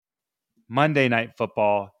 Monday Night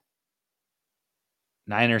Football.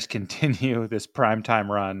 Niners continue this primetime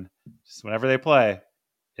run. Just whenever they play,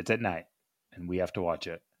 it's at night, and we have to watch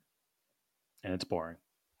it. And it's boring.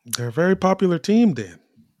 They're a very popular team, Dan.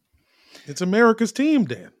 It's America's team,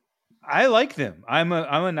 Dan. I like them. I'm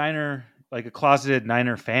a Niner, like a closeted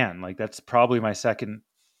Niner fan. Like, that's probably my second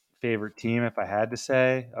favorite team, if I had to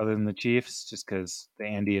say, other than the Chiefs, just because the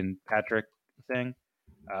Andy and Patrick thing.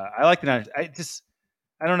 I like the Niners.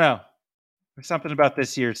 I don't know. There's something about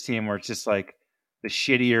this year's team where it's just like the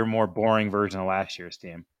shittier, more boring version of last year's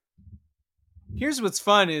team. Here's what's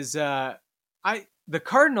fun is the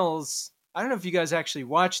Cardinals. I don't know if you guys actually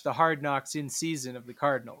watched the Hard Knocks in season of the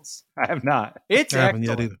Cardinals. I have not. It's I haven't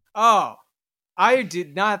excellent. yet either. Oh, I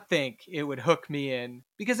did not think it would hook me in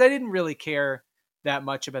because I didn't really care that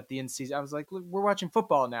much about the in-season. I was like, we're watching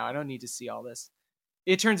football now. I don't need to see all this.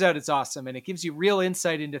 It turns out it's awesome, and it gives you real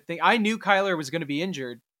insight into things. I knew Kyler was going to be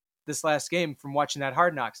injured this last game from watching that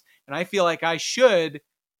Hard Knocks, and I feel like I should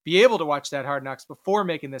be able to watch that Hard Knocks before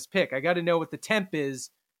making this pick. I got to know what the temp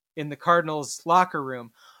is in the Cardinals locker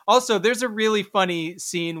room. Also, there's a really funny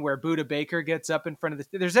scene where Budda Baker gets up in front of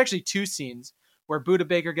there's actually two scenes where Budda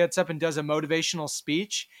Baker gets up and does a motivational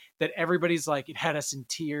speech that everybody's like, it had us in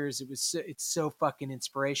tears. It's so fucking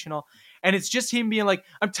inspirational. And it's just him being like,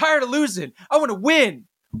 I'm tired of losing. I want to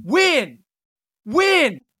win.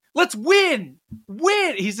 let's win.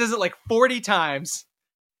 He says it like 40 times.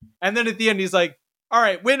 And then at the end, he's like, all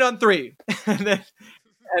right, win on 3. And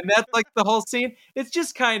that's like the whole scene. It's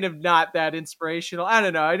just kind of not that inspirational. I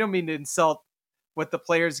don't know. I don't mean to insult what the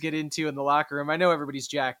players get into in the locker room. I know everybody's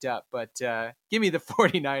jacked up, but give me the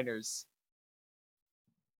 49ers.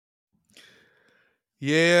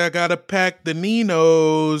 Yeah, I got to pack the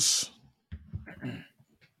Ninos.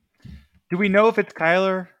 Do we know if it's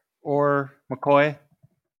Kyler or McCoy?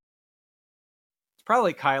 It's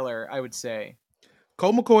probably Kyler, I would say.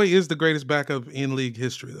 Colt McCoy is the greatest backup in league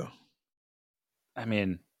history, though. I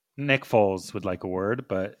mean, Nick Foles would like a word,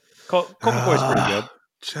 but Colt McCoy's pretty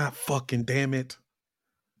good. Fucking damn it.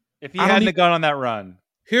 If he hadn't gone on that run.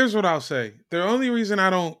 Here's what I'll say. The only reason I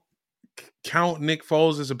don't count Nick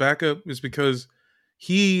Foles as a backup is because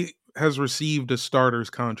he has received a starter's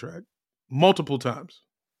contract multiple times.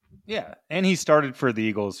 Yeah, and he started for the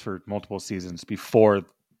Eagles for multiple seasons before.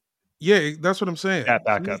 Yeah, that's what I'm saying. That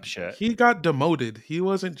backup shit. He got demoted. He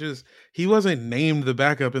wasn't named the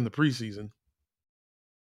backup in the preseason.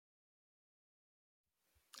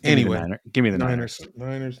 Anyway, give me the Niners. All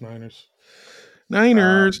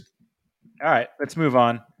right, let's move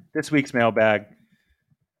on. This week's mailbag.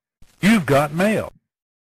 You've got mail.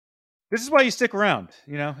 This is why you stick around.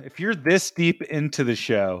 You know, if you're this deep into the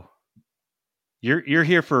show, you're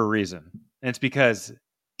here for a reason. And it's because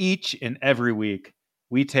each and every week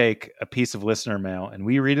we take a piece of listener mail and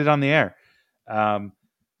we read it on the air.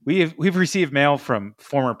 We've received mail from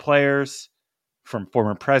former players, from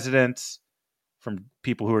former presidents, from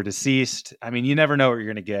people who are deceased. I mean, you never know what you're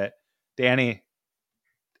going to get. Danny,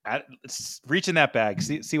 reach in that bag.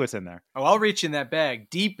 See what's in there. Oh, I'll reach in that bag,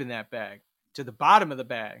 deep in that bag, to the bottom of the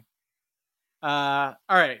bag. All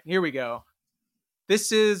right, here we go.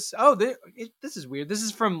 This is this is weird. This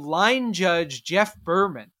is from line judge Jeff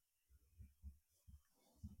Berman.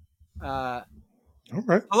 All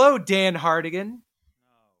right. Hello, Dan Hardigan.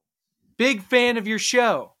 Big fan of your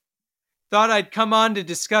show. Thought I'd come on to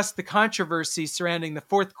discuss the controversy surrounding the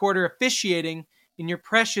fourth quarter officiating in your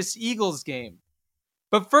precious Eagles game.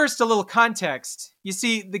 But first, a little context. You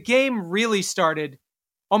see, the game really started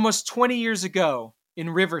almost 20 years ago in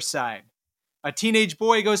Riverside. A teenage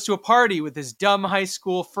boy goes to a party with his dumb high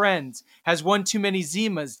school friends, has one too many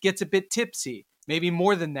Zimas, gets a bit tipsy, maybe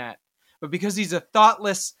more than that. But because he's a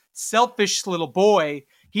thoughtless, selfish little boy,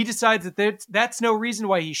 he decides that that's no reason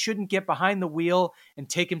why he shouldn't get behind the wheel and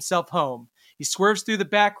take himself home. He swerves through the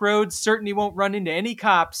back roads, certain he won't run into any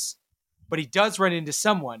cops, but he does run into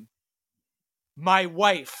someone. My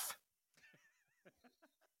wife.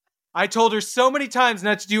 I told her so many times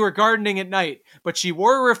not to do her gardening at night, but she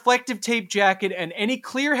wore a reflective tape jacket and any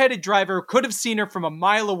clear-headed driver could have seen her from a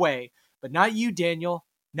mile away. But not you, Daniel.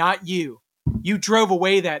 Not you. You drove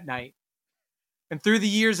away that night. And through the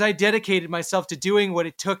years, I dedicated myself to doing what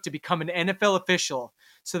it took to become an NFL official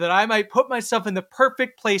so that I might put myself in the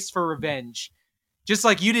perfect place for revenge. Just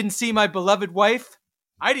like you didn't see my beloved wife,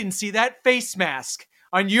 I didn't see that face mask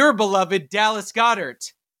on your beloved Dallas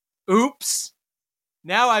Goedert. Oops.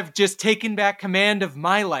 Now I've just taken back command of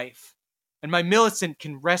my life, and my Millicent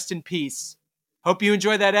can rest in peace. Hope you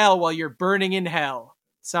enjoy that L while you're burning in hell.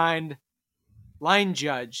 Signed, line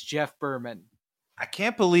judge Jeff Berman. I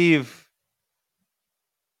can't believe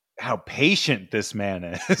how patient this man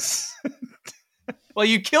is. Well,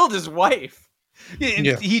 you killed his wife.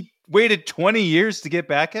 Yeah. He waited 20 years to get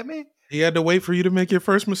back at me? He had to wait for you to make your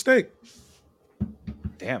first mistake.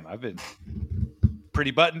 Damn, I've been pretty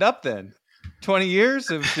buttoned up then. 20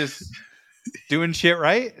 years of just doing shit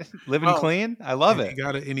right, living clean. I love it.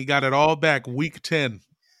 He got it all back week 10.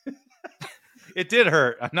 It did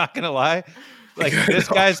hurt. I'm not going to lie. Like, this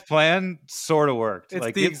guy's plan sort of worked.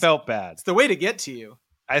 It felt bad. It's the way to get to you.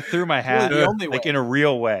 I threw my hat really the only way. In a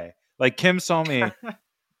real way. Like, Kim saw me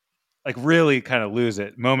really kind of lose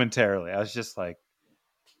it momentarily. I was just like,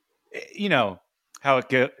 you know how it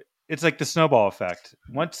get. It's like the snowball effect.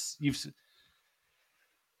 Once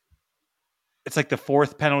it's like the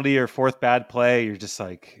fourth penalty or fourth bad play, you're just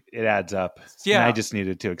like, it adds up. Yeah. And I just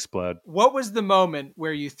needed to explode. What was the moment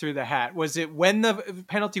where you threw the hat? Was it when the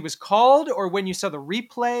penalty was called or when you saw the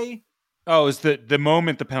replay? Oh, it was the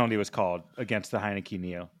moment the penalty was called against the Heineke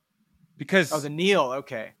kneel. Because the kneel,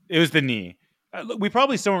 okay. It was the knee. We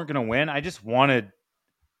probably still weren't going to win. I just wanted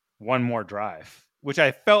one more drive, which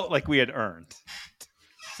I felt like we had earned.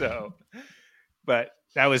 So, but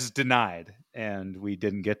that was denied. And we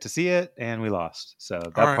didn't get to see it, and we lost. So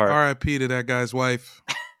that part. R.I.P. to that guy's wife.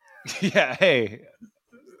 Yeah. Hey,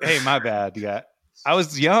 my bad. Yeah, I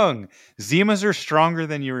was young. Zimas are stronger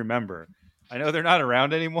than you remember. I know they're not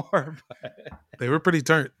around anymore, but they were pretty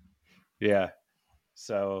turnt. Yeah.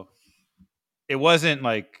 So it wasn't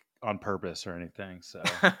like on purpose or anything. So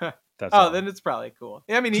that's Oh, all. then it's probably cool.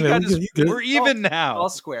 Yeah, I mean, he Yeah, got you his. good, you good. We're even now. All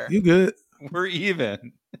square. You good? We're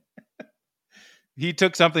even. He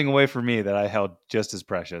took something away from me that I held just as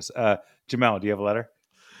precious. Jamel, do you have a letter?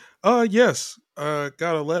 Yes. Got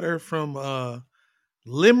a letter from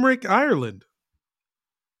Limerick, Ireland.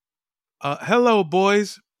 Hello,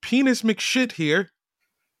 boys. Penis McShit here.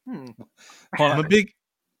 Hmm. Hold I'm on. a big.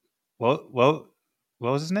 Well, what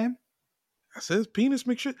was his name? I says Penis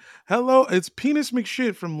McShit. Hello, it's Penis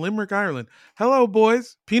McShit from Limerick, Ireland. Hello,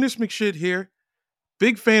 boys. Penis McShit here.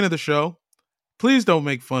 Big fan of the show. Please don't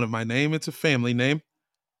make fun of my name. It's a family name.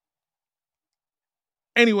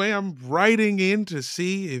 Anyway, I'm writing in to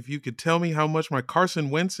see if you could tell me how much my Carson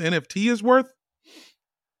Wentz NFT is worth.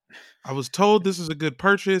 I was told this is a good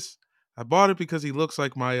purchase. I bought it because he looks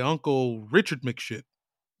like my uncle Richard McShit.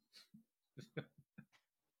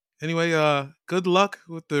 Anyway, good luck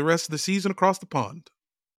with the rest of the season across the pond.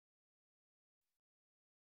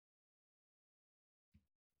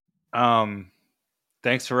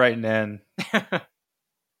 Thanks for writing in.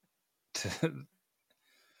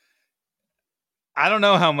 I don't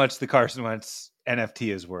know how much the Carson Wentz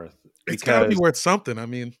NFT is worth. It's got to be worth something. I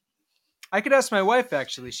mean, I could ask my wife,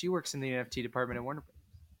 actually. She works in the NFT department at Warner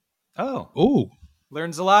Bros. ooh,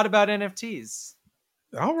 Learns a lot about NFTs.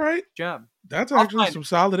 all right. Good job. That's I'll actually find some it.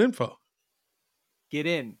 solid info. Get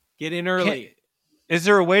in early. Is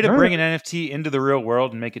there a way to All bring an NFT into the real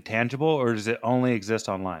world and make it tangible, or does it only exist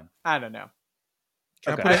online? I don't know.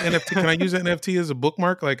 Can Okay. I put an NFT? Can I use an NFT as a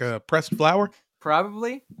bookmark, like a pressed flower?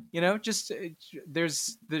 Probably, just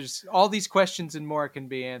there's all these questions and more can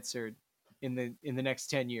be answered in the next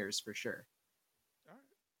 10 years for sure.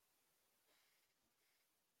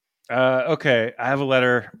 Okay, I have a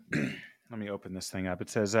letter. Let me open this thing up. It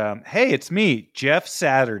says, hey, it's me, Jeff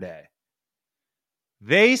Saturday.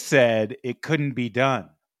 They said it couldn't be done.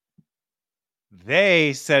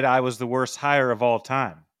 They said I was the worst hire of all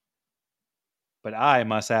time. But I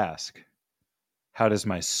must ask, how does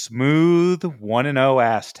my smooth 1-0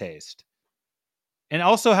 ass taste? And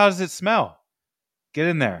also, how does it smell? Get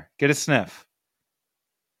in there. Get a sniff.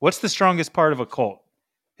 What's the strongest part of a colt?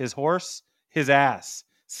 His horse? His ass.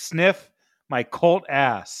 Sniff my colt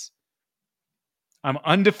ass. I'm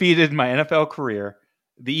undefeated in my NFL career.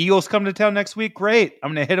 The Eagles come to town next week. Great.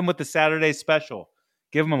 I'm going to hit them with the Saturday special.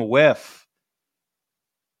 Give them a whiff.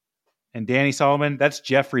 And Danny Solomon, that's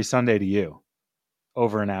Jeffrey Sunday to you.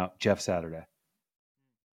 Over and out, Jeff Saturday.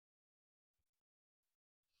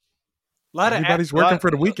 Everybody's working for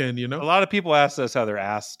the weekend, A lot of people ask us how their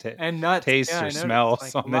ass and nuts tastes Yeah, I or noticed, smells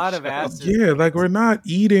like, on a this lot of show. asses. Yeah, like we're not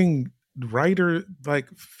eating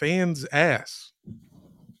fans' ass.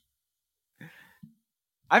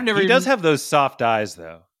 I've never. He does have those soft eyes,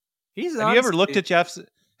 though. He's. Have you ever looked at Jeff's?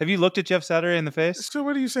 Have you looked at Jeff Saturday in the face? So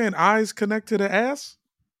what are you saying? Eyes connect to the ass?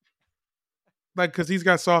 Like, because he's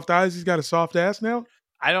got soft eyes, he's got a soft ass now?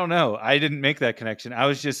 I don't know. I didn't make that connection. I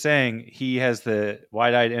was just saying he has the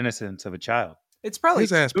wide-eyed innocence of a child. It's probably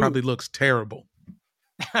His ass probably looks terrible.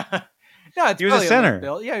 No, it's He was a probably center. lip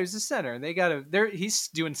build. Yeah, he was a center. And they got he's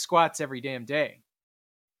doing squats every damn day.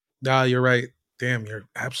 Nah, you're right. Damn, you're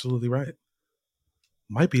absolutely right.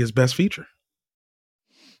 Might be his best feature.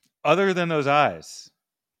 Other than those eyes,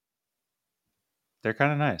 they're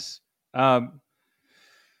kind of nice.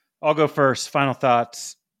 I'll go first. Final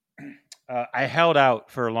thoughts. I held out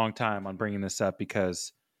for a long time on bringing this up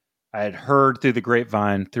because I had heard through the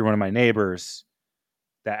grapevine through one of my neighbors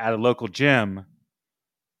that at a local gym,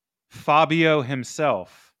 Fabio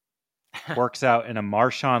himself works out in a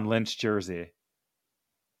Marshawn Lynch jersey.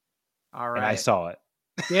 All right. And I saw it.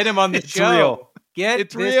 Get him on the It's show. real. Get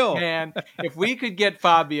It's this real. man. If we could get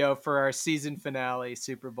Fabio for our season finale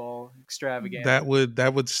Super Bowl extravaganza.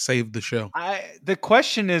 That would save the show. The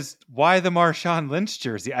question is, why the Marshawn Lynch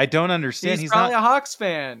jersey? I don't understand. He's probably not. a Hawks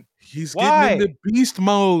fan. He's Why? getting into beast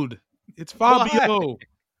mode. It's Fabio. Why?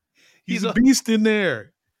 He's a beast in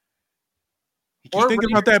there. He's Or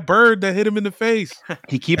thinking about that bird that hit him in the face.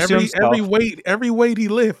 He keeps to himself. Every weight he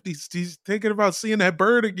lifts, he's thinking about seeing that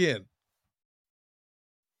bird again.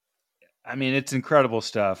 I mean, it's incredible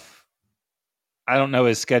stuff. I don't know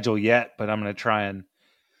his schedule yet, but I'm going to try and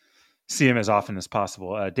see him as often as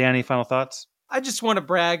possible. Danny, final thoughts? I just want to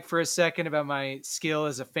brag for a second about my skill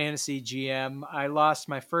as a fantasy GM. I lost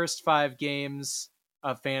my first 5 games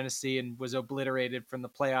of fantasy and was obliterated from the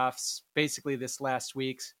playoffs basically this last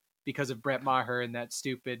week because of Brett Maher and that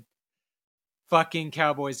stupid fucking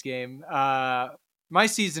Cowboys game. My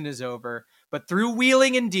season is over, but through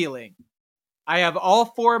wheeling and dealing, I have all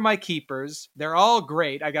 4 of my keepers. They're all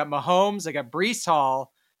great. I got Mahomes, I got Breece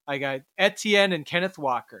Hall, I got Etienne and Kenneth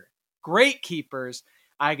Walker. Great keepers.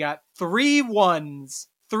 I got 3 ones,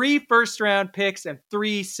 3 first-round picks, and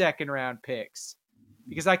 3 second-round picks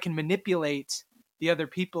because I can manipulate the other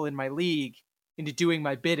people in my league into doing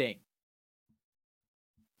my bidding.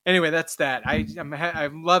 Anyway, that's that.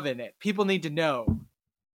 I'm loving it. People need to know.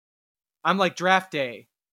 I'm like draft day.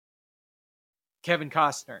 Kevin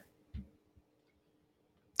Costner.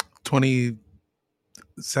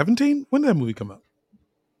 2017? When did that movie come out?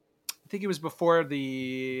 I think it was before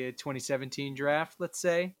the 2017 draft, let's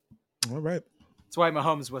say. All right. That's why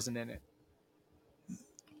Mahomes wasn't in it.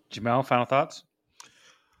 Jamel, final thoughts?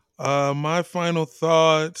 My final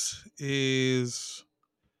thought is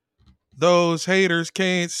those haters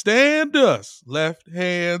can't stand us. Left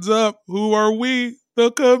hands up. Who are we?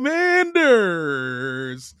 The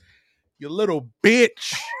Commanders. You little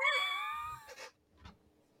bitch.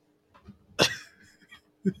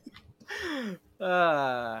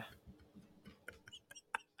 Oh,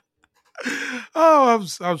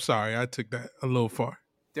 I'm sorry. I took that a little far.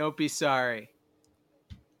 Don't be sorry.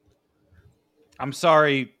 I'm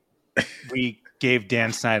sorry we gave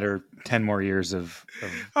Dan Snyder 10 more years of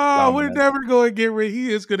Oh, we're dominance. never going to get rid.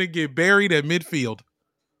 He is going to get buried at midfield.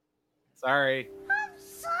 Sorry.